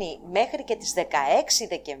γεννημένοι μέχρι και τις 16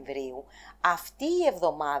 Δεκεμβρίου, αυτή η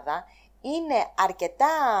εβδομάδα είναι αρκετά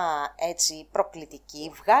έτσι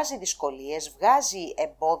προκλητική, βγάζει δυσκολίες, βγάζει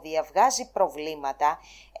εμπόδια, βγάζει προβλήματα,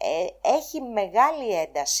 έχει μεγάλη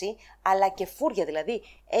ένταση αλλά και φούρια, δηλαδή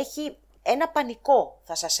έχει ένα πανικό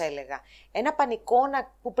θα σας έλεγα, ένα πανικό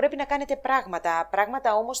που πρέπει να κάνετε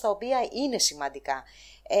πράγματα όμως τα οποία είναι σημαντικά.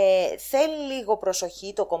 Θέλει λίγο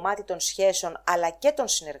προσοχή το κομμάτι των σχέσεων αλλά και των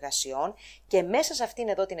συνεργασιών, και μέσα σε αυτήν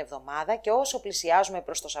εδώ την εβδομάδα και όσο πλησιάζουμε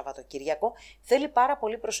προς το Σαββατοκύριακο θέλει πάρα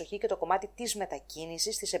πολύ προσοχή και το κομμάτι της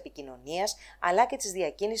μετακίνησης, της επικοινωνίας αλλά και της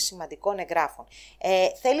διακίνησης σημαντικών εγγράφων.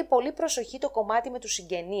 Θέλει πολύ προσοχή το κομμάτι με τους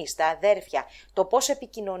συγγενείς, τα αδέρφια, το πώς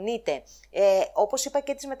επικοινωνείτε, όπως είπα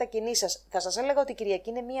και τις μετακινήσεις σας. Θα σας έλεγα ότι η Κυριακή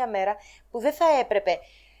είναι μία μέρα που δεν θα έπρεπε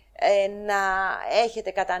να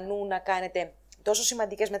έχετε κατά νου να κάνετε τόσο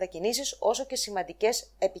σημαντικές μετακινήσεις όσο και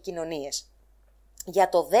σημαντικές επικοινωνίες. Για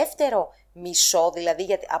το δεύτερο μισό,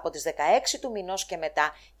 δηλαδή από τις 16 του μηνός και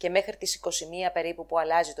μετά και μέχρι τις 21 περίπου που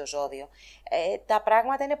αλλάζει το ζώδιο, τα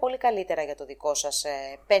πράγματα είναι πολύ καλύτερα για το δικό σας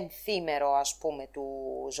πενθήμερο ας πούμε του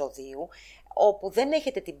ζωδίου, όπου δεν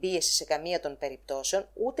έχετε την πίεση σε καμία των περιπτώσεων,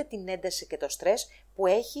 ούτε την ένταση και το στρες που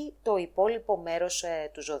έχει το υπόλοιπο μέρος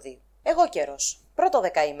του ζωδίου. Εγώ καιρός. Πρώτο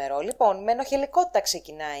δεκαήμερο, λοιπόν, με ενοχελικότητα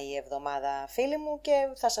ξεκινάει η εβδομάδα, φίλοι μου, και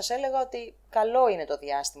θα σας έλεγα ότι καλό είναι το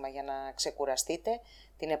διάστημα για να ξεκουραστείτε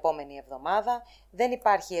την επόμενη εβδομάδα. Δεν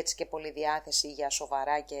υπάρχει έτσι και πολλή διάθεση για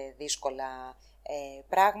σοβαρά και δύσκολα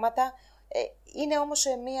πράγματα. Είναι όμως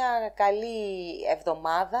μια καλή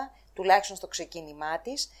εβδομάδα, τουλάχιστον στο ξεκίνημά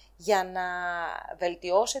της, για να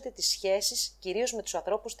βελτιώσετε τις σχέσεις κυρίως με τους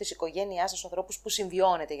ανθρώπους της οικογένειάς σας, τους ανθρώπους που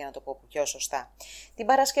συμβιώνετε, για να το πω πιο σωστά. Την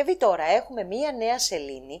Παρασκευή τώρα έχουμε μία νέα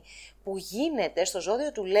σελήνη που γίνεται στο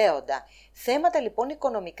ζώδιο του Λέοντα. Θέματα λοιπόν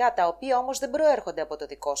οικονομικά, τα οποία όμως δεν προέρχονται από το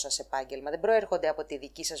δικό σας επάγγελμα, δεν προέρχονται από τη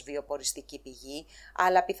δική σας βιοποριστική πηγή,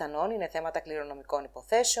 αλλά πιθανόν είναι θέματα κληρονομικών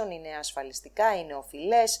υποθέσεων, είναι ασφαλιστικά, είναι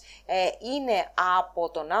οφειλές, είναι από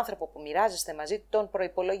τον άνθρωπο που μοιράζεστε μαζί τον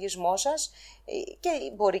προϋπολογισμό σας και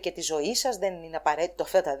μπορεί και και τη ζωή σας, δεν είναι απαραίτητο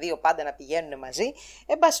αυτά τα δύο πάντα να πηγαίνουν μαζί.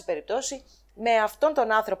 Εν πάση περιπτώσει, με αυτόν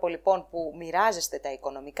τον άνθρωπο λοιπόν που μοιράζεστε τα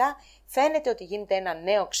οικονομικά, φαίνεται ότι γίνεται ένα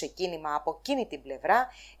νέο ξεκίνημα από εκείνη την πλευρά,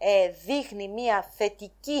 δείχνει μια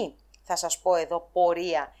θετική, θα σας πω εδώ,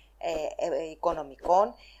 πορεία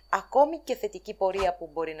οικονομικών, ακόμη και θετική πορεία που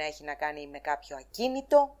μπορεί να έχει να κάνει με κάποιο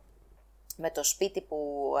ακίνητο, με το σπίτι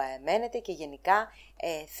που μένετε και γενικά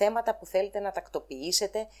θέματα που θέλετε να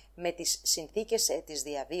τακτοποιήσετε με τις συνθήκες της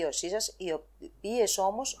διαβίωσής σας, οι οποίες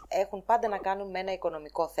όμως έχουν πάντα να κάνουν με ένα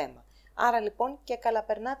οικονομικό θέμα. Άρα λοιπόν και καλά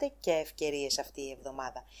περνάτε και ευκαιρίες αυτή η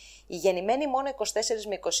εβδομάδα. Οι γεννημένοι μόνο 24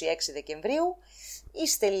 με 26 Δεκεμβρίου,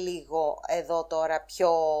 είστε λίγο εδώ τώρα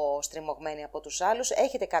πιο στριμωγμένοι από τους άλλους,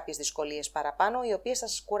 έχετε κάποιες δυσκολίες παραπάνω, οι οποίες θα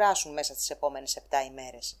σας κουράσουν μέσα στις επόμενες 7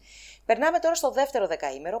 ημέρες. Περνάμε τώρα στο δεύτερο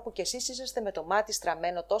δεκαήμερο, που κι εσείς είσαστε με το μάτι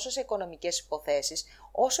στραμμένο τόσο σε οικονομικές υποθέσεις,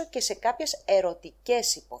 όσο και σε κάποιες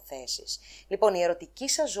ερωτικές υποθέσεις. Λοιπόν, η ερωτική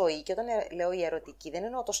σας ζωή, και όταν λέω η ερωτική δεν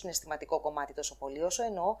εννοώ το συναισθηματικό κομμάτι τόσο πολύ, όσο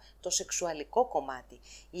εννοώ το σεξουαλικό κομμάτι.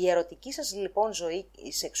 Η ερωτική σας λοιπόν ζωή,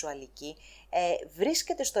 η σεξουαλική,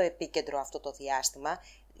 βρίσκεται στο επίκεντρο αυτό το διάστημα.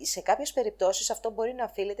 Σε κάποιες περιπτώσεις αυτό μπορεί να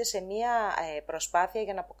οφείλεται σε μια προσπάθεια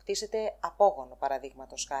για να αποκτήσετε απόγονο,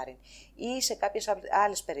 παραδείγματος χάριν, ή σε κάποιες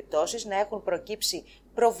άλλες περιπτώσεις να έχουν προκύψει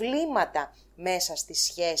προβλήματα μέσα στη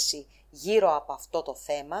σχέση γύρω από αυτό το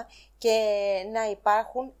θέμα και να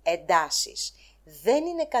υπάρχουν εντάσεις. Δεν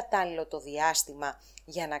είναι κατάλληλο το διάστημα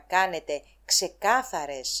για να κάνετε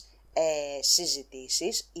ξεκάθαρες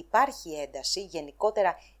συζητήσεις, υπάρχει ένταση,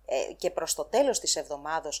 γενικότερα και προς το τέλος της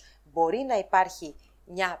εβδομάδος μπορεί να υπάρχει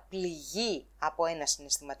μια πληγή από ένα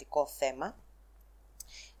συναισθηματικό θέμα.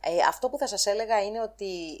 Αυτό που θα σας έλεγα είναι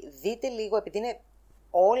ότι δείτε λίγο, επειδή είναι,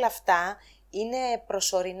 όλα αυτά είναι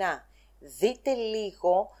προσωρινά, δείτε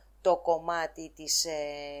λίγο το κομμάτι της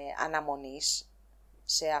αναμονής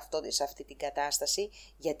σε αυτή την κατάσταση,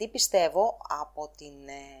 γιατί πιστεύω από την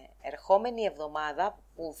ερχόμενη εβδομάδα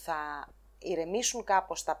που θα ηρεμήσουν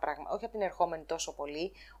κάπως τα πράγματα, όχι από την ερχόμενη τόσο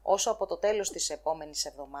πολύ, όσο από το τέλος της επόμενης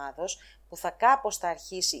εβδομάδος, που κάπως θα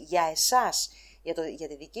αρχίσει για εσάς, για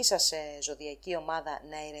τη δική σας ζωδιακή ομάδα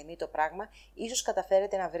να ηρεμεί το πράγμα, ίσως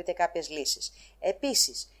καταφέρετε να βρείτε κάποιες λύσεις.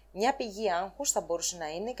 Επίσης, μια πηγή άγχους θα μπορούσε να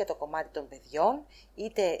είναι και το κομμάτι των παιδιών,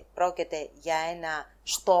 είτε πρόκειται για ένα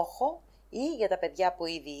στόχο, ή για τα παιδιά που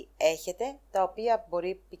ήδη έχετε, τα οποία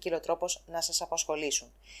μπορεί ποικιλοτρόπως να σας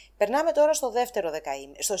απασχολήσουν. Περνάμε τώρα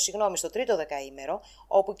στο τρίτο δεκαήμερο,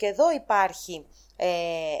 όπου και εδώ υπάρχει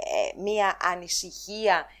μία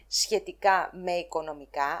ανησυχία σχετικά με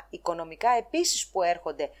οικονομικά επίσης που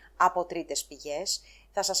έρχονται από τρίτες πηγές.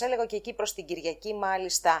 Θα σας έλεγα και εκεί προς την Κυριακή,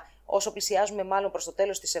 μάλιστα, όσο πλησιάζουμε μάλλον προς το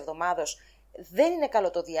τέλος της εβδομάδος, δεν είναι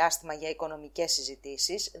καλό το διάστημα για οικονομικές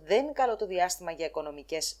συζητήσεις, δεν είναι καλό το διάστημα για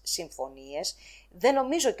οικονομικές συμφωνίες, δεν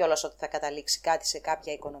νομίζω κιόλας ότι θα καταλήξει κάτι σε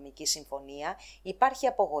κάποια οικονομική συμφωνία, υπάρχει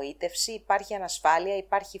απογοήτευση, υπάρχει ανασφάλεια,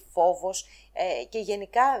 υπάρχει φόβος και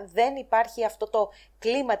γενικά δεν υπάρχει αυτό το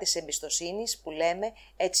κλίμα της εμπιστοσύνης που λέμε,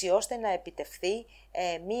 έτσι ώστε να επιτευχθεί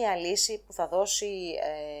μία λύση που θα δώσει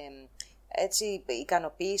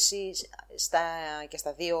ικανοποίηση και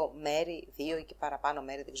στα δύο μέρη, δύο ή και παραπάνω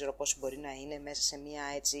μέρη, δεν ξέρω πόσοι μπορεί να είναι μέσα σε μια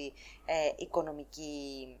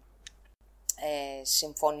οικονομική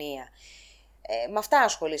συμφωνία. Με αυτά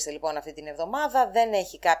ασχολείστε λοιπόν αυτή την εβδομάδα, δεν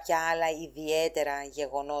έχει κάποια άλλα ιδιαίτερα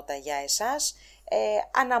γεγονότα για εσάς.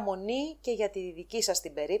 Αναμονή και για τη δική σας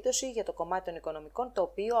την περίπτωση, για το κομμάτι των οικονομικών, το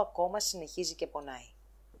οποίο ακόμα συνεχίζει και πονάει.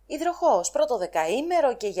 Υδροχόος, πρώτο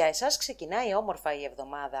δεκαήμερο και για εσάς ξεκινάει όμορφα η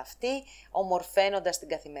εβδομάδα αυτή, ομορφαίνοντας την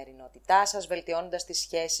καθημερινότητά σας, βελτιώνοντας τις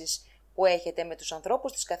σχέσεις που έχετε με τους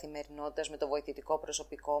ανθρώπους της καθημερινότητας, με το βοηθητικό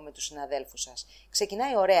προσωπικό, με τους συναδέλφους σας.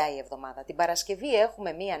 Ξεκινάει ωραία η εβδομάδα. Την Παρασκευή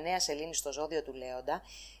έχουμε μία νέα σελήνη στο ζώδιο του Λέοντα,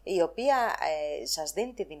 η οποία σας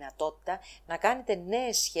δίνει τη δυνατότητα να κάνετε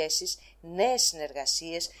νέες σχέσεις, νέες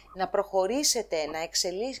συνεργασίες, να προχωρήσετε,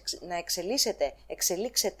 να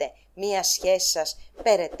εξελίξετε μία σχέση σας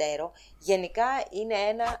περαιτέρω. Γενικά είναι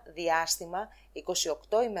ένα διάστημα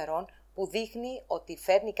 28 ημερών που δείχνει ότι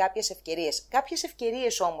φέρνει κάποιες ευκαιρίες. Κάποιες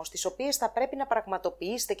ευκαιρίες όμως, τις οποίες θα πρέπει να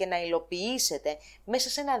πραγματοποιήσετε και να υλοποιήσετε μέσα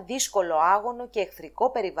σε ένα δύσκολο, άγωνο και εχθρικό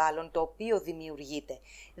περιβάλλον το οποίο δημιουργείτε.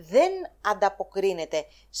 Δεν ανταποκρίνεται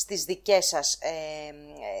στις δικές σας,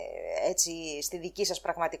 στη δική σας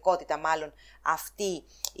πραγματικότητα μάλλον αυτή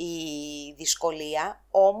η δυσκολία,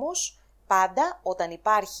 όμως πάντα όταν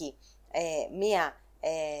υπάρχει μία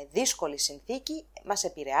δύσκολη συνθήκη μας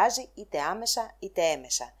επηρεάζει είτε άμεσα είτε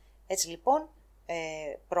έμεσα. Έτσι λοιπόν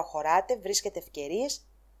προχωράτε, βρίσκετε ευκαιρίες,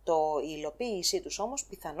 η υλοποίησή τους όμως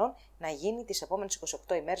πιθανόν να γίνει τις επόμενες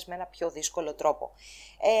 28 ημέρες με ένα πιο δύσκολο τρόπο.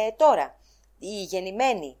 Τώρα, οι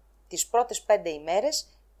γεννημένοι τις πρώτες 5 ημέρες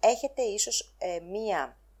έχετε ίσως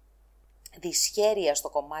μία δυσχέρεια στο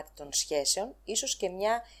κομμάτι των σχέσεων, ίσως και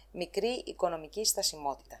μια μικρή οικονομική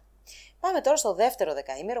στασιμότητα. Πάμε τώρα στο δεύτερο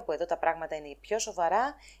δεκαήμερο, που εδώ τα πράγματα είναι πιο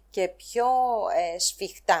σοβαρά και πιο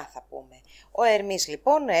σφιχτά θα πούμε. Ο Ερμής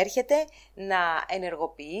λοιπόν έρχεται να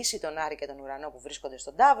ενεργοποιήσει τον Άρη και τον Ουρανό που βρίσκονται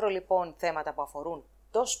στον Ταύρο, λοιπόν θέματα που αφορούν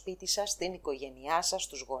το σπίτι σας, την οικογένειά σας,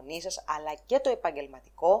 τους γονείς σας, αλλά και το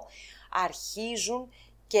επαγγελματικό, αρχίζουν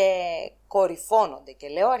και κορυφώνονται. Και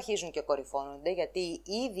λέω αρχίζουν και κορυφώνονται γιατί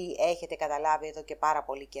ήδη έχετε καταλάβει εδώ και πάρα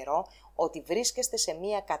πολύ καιρό ότι βρίσκεστε σε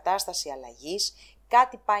μια κατάσταση αλλαγής,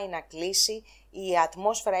 κάτι πάει να κλείσει, η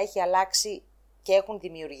ατμόσφαιρα έχει αλλάξει και έχουν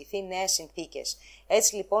δημιουργηθεί νέες συνθήκες.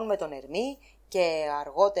 Έτσι λοιπόν με τον Ερμή και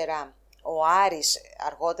αργότερα ο Άρης,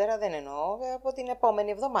 αργότερα δεν εννοώ από την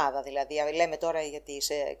επόμενη εβδομάδα, δηλαδή λέμε τώρα για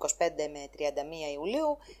τις 25 με 31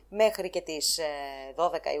 Ιουλίου μέχρι και τις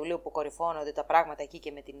 12 Ιουλίου που κορυφώνονται τα πράγματα εκεί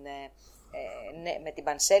και με την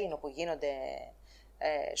Πανσέλινο που γίνονται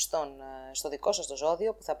στο δικό σας το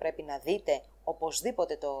ζώδιο, που θα πρέπει να δείτε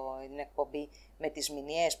οπωσδήποτε την εκπομπή με τις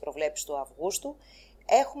μηνιαίες προβλέψεις του Αυγούστου.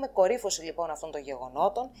 Έχουμε κορύφωση λοιπόν αυτών των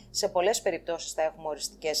γεγονότων, σε πολλές περιπτώσεις θα έχουμε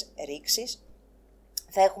οριστικές ρήξεις,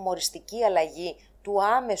 θα έχουμε οριστική αλλαγή του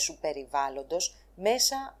άμεσου περιβάλλοντος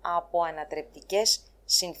μέσα από ανατρεπτικές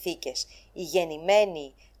συνθήκες. Οι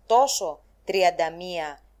γεννημένοι τόσο 31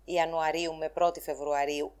 Ιανουαρίου με 1η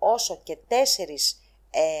Φεβρουαρίου όσο και 4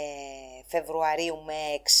 Φεβρουαρίου με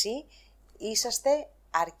 6 είσαστε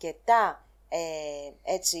αρκετά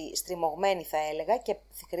έτσι στριμωγμένοι θα έλεγα και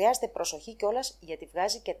χρειάζεται προσοχή κιόλας γιατί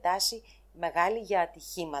βγάζει και τάση μεγάλη για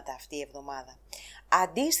ατυχήματα αυτή η εβδομάδα.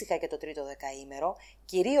 Αντίστοιχα και το τρίτο δεκαήμερο,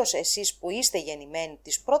 κυρίως εσείς που είστε γεννημένοι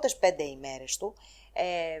τις πρώτες 5 ημέρες του,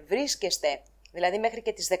 βρίσκεστε, δηλαδή μέχρι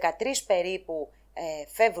και τις 13 περίπου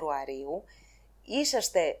Φεβρουαρίου,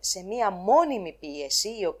 είσαστε σε μία μόνιμη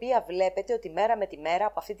πίεση η οποία βλέπετε ότι μέρα με τη μέρα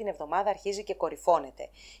από αυτή την εβδομάδα αρχίζει και κορυφώνεται.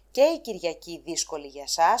 Και η Κυριακή δύσκολη για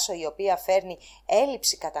σας, η οποία φέρνει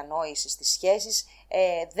έλλειψη κατανόησης στις σχέσεις,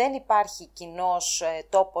 δεν υπάρχει κοινός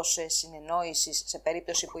τόπος συνεννόησης σε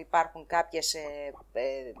περίπτωση που υπάρχουν κάποιες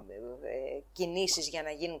κινήσεις για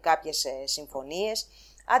να γίνουν κάποιες συμφωνίες,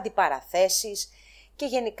 αντιπαραθέσεις, και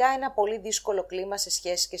γενικά ένα πολύ δύσκολο κλίμα σε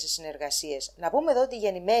σχέσεις και σε συνεργασίες. Να πούμε εδώ ότι οι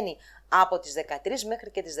γεννημένοι από τις 13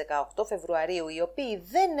 μέχρι και τις 18 Φεβρουαρίου, οι οποίοι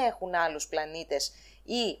δεν έχουν άλλους πλανήτες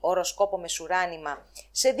ή οροσκόπο μεσουράνημα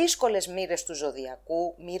σε δύσκολες μοίρες του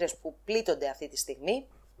ζωδιακού, μοίρες που πλήττονται αυτή τη στιγμή,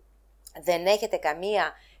 δεν έχετε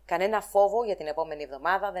κανένα φόβο για την επόμενη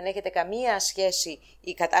εβδομάδα, δεν έχετε καμία σχέση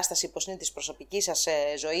η κατάσταση πως είναι της προσωπικής σας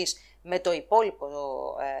ζωής με το υπόλοιπο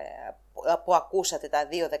που ακούσατε τα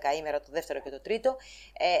 2 δεκαήμερα, το δεύτερο και το τρίτο.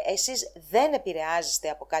 Εσείς δεν επηρεάζεστε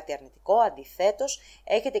από κάτι αρνητικό, αντιθέτως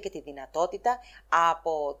έχετε και τη δυνατότητα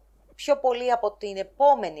πιο πολύ από την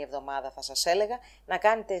επόμενη εβδομάδα θα σας έλεγα να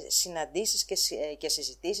κάνετε συναντήσεις και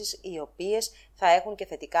συζητήσεις οι οποίες θα έχουν και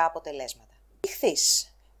θετικά αποτελέσματα. Ιχθύς.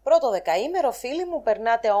 Πρώτο δεκαήμερο, φίλοι μου,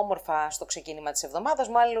 περνάτε όμορφα στο ξεκίνημα της εβδομάδας,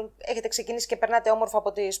 μάλλον έχετε ξεκινήσει και περνάτε όμορφα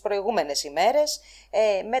από τις προηγούμενες ημέρες,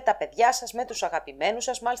 με τα παιδιά σας, με τους αγαπημένους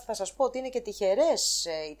σας. Μάλιστα θα σας πω ότι είναι και τυχερές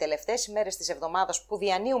οι τελευταίες ημέρες της εβδομάδας που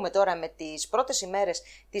διανύουμε τώρα με τις πρώτες ημέρες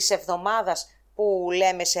της εβδομάδας που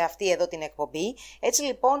λέμε σε αυτή εδώ την εκπομπή. Έτσι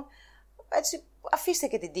λοιπόν, αφήστε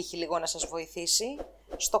και την τύχη λίγο να σας βοηθήσει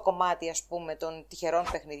στο κομμάτι ας πούμε των τυχερών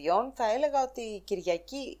παιχνιδιών. Θα έλεγα ότι η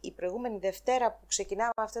Κυριακή, η προηγούμενη Δευτέρα που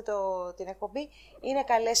ξεκινάμε αυτή την εκπομπή, είναι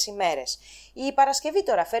καλές ημέρες. Η Παρασκευή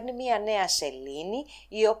τώρα φέρνει μια νέα σελήνη,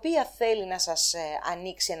 η οποία θέλει να σας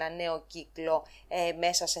ανοίξει ένα νέο κύκλο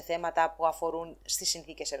μέσα σε θέματα που αφορούν στις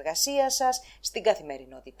συνθήκες εργασίας σας, στην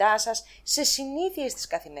καθημερινότητά σας, σε συνήθειες της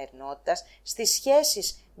καθημερινότητας, στις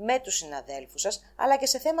σχέσεις με τους συναδέλφους σας, αλλά και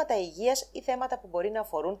σε θέματα υγείας ή θέματα που μπορεί να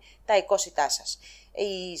αφορούν τα οικόσιτά σας.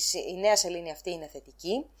 Η νέα σελήνη αυτή είναι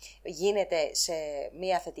θετική, γίνεται σε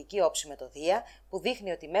μια θετική όψη με το Δία, που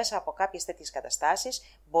δείχνει ότι μέσα από κάποιες τέτοιες καταστάσεις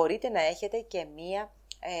μπορείτε να έχετε και μια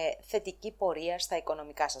θετική πορεία στα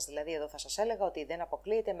οικονομικά σας. Δηλαδή εδώ θα σας έλεγα ότι δεν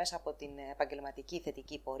αποκλείεται μέσα από την επαγγελματική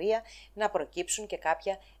θετική πορεία να προκύψουν και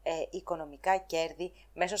κάποια οικονομικά κέρδη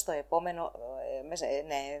μέσα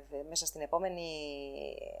στην επόμενη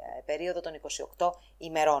περίοδο των 28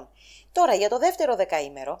 ημερών. Τώρα για το δεύτερο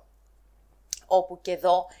δεκαήμερο, όπου και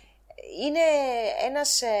εδώ είναι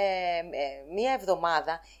μια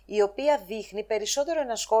εβδομάδα η οποία δείχνει περισσότερο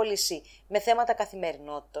ενασχόληση με θέματα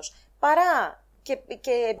καθημερινότητος παρά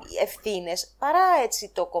και ευθύνες, παρά έτσι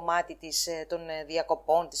το κομμάτι των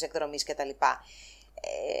διακοπών, της εκδρομής κτλ.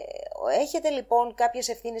 Έχετε λοιπόν κάποιες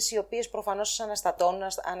ευθύνες οι οποίες προφανώς σας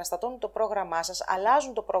αναστατώνουν το πρόγραμμά σας,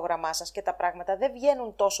 αλλάζουν το πρόγραμμά σας και τα πράγματα δεν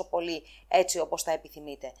βγαίνουν τόσο πολύ έτσι όπως τα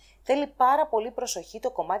επιθυμείτε. Θέλει πάρα πολύ προσοχή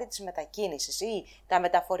το κομμάτι της μετακίνησης ή τα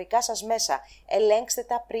μεταφορικά σας μέσα. Ελέγξτε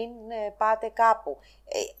τα πριν πάτε κάπου.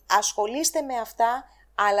 Ασχολείστε με αυτά,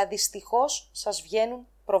 αλλά δυστυχώς σας βγαίνουν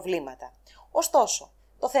προβλήματα. Ωστόσο,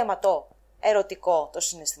 το θέμα το ερωτικό, το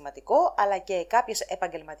συναισθηματικό, αλλά και κάποιες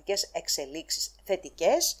επαγγελματικές εξελίξεις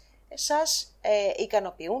θετικές σας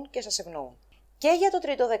ικανοποιούν και σας ευνοούν. Και για το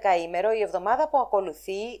τρίτο δεκαήμερο, η εβδομάδα που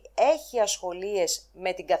ακολουθεί έχει ασχολίες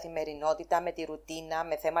με την καθημερινότητα, με τη ρουτίνα,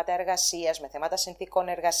 με θέματα εργασίας, με θέματα συνθήκων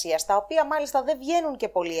εργασίας, τα οποία μάλιστα δεν βγαίνουν και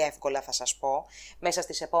πολύ εύκολα, θα σας πω, μέσα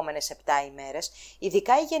στις επόμενες 7 ημέρες.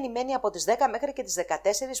 Ειδικά οι γεννημένοι από τις 10 μέχρι και τις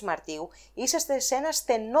 14 Μαρτίου, είσαστε σε ένα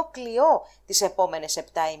στενό κλειό τις επόμενες 7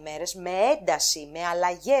 ημέρες, με ένταση, με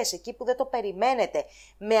αλλαγές εκεί που δεν το περιμένετε,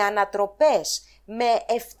 με ανατροπές, με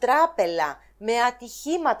ευτράπελα, με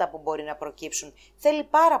ατυχήματα που μπορεί να προκύψουν. Θέλει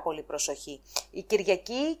πάρα πολύ προσοχή. Η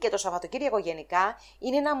Κυριακή και το Σαββατοκύριακο γενικά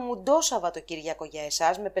είναι ένα μουντό Σαββατοκύριακο για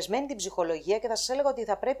εσάς, με πεσμένη την ψυχολογία, και θα σας έλεγα ότι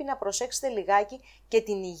θα πρέπει να προσέξετε λιγάκι και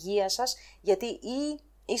την υγεία σας, γιατί ή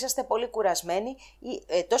είσαστε πολύ κουρασμένοι,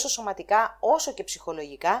 τόσο σωματικά όσο και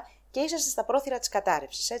ψυχολογικά, και είσαστε στα πρόθυρα της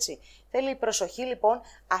κατάρρευσης, έτσι. Θέλει προσοχή λοιπόν,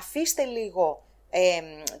 αφήστε λίγο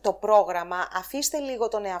το πρόγραμμα, αφήστε λίγο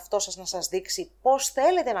τον εαυτό σας να σας δείξει πώς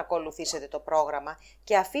θέλετε να ακολουθήσετε το πρόγραμμα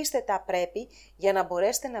και αφήστε τα πρέπει για να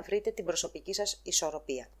μπορέσετε να βρείτε την προσωπική σας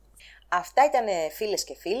ισορροπία. Αυτά ήταν, φίλες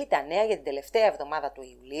και φίλοι, τα νέα για την τελευταία εβδομάδα του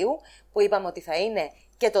Ιουλίου, που είπαμε ότι θα είναι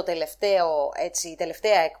και η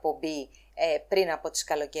τελευταία εκπομπή πριν από τις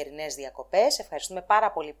καλοκαιρινές διακοπές. Ευχαριστούμε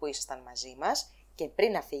πάρα πολύ που ήσασταν μαζί μας. Και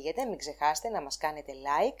πριν να φύγετε, μην ξεχάσετε να μας κάνετε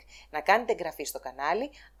like, να κάνετε εγγραφή στο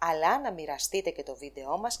κανάλι, αλλά να μοιραστείτε και το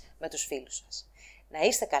βίντεό μας με τους φίλους σας. Να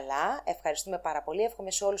είστε καλά, ευχαριστούμε πάρα πολύ,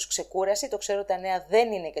 εύχομαι σε όλους ξεκούραση, το ξέρω τα νέα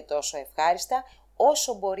δεν είναι και τόσο ευχάριστα,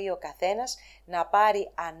 όσο μπορεί ο καθένας να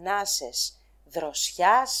πάρει ανάσες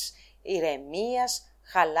δροσιάς, ηρεμίας,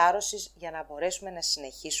 χαλάρωσης, για να μπορέσουμε να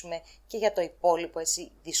συνεχίσουμε και για το υπόλοιπο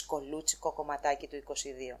έτσι δυσκολούτσικο κομματάκι του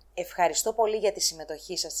 22. Ευχαριστώ πολύ για τη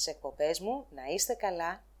συμμετοχή σας στις εκπομπές μου, να είστε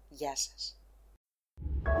καλά, γεια σας.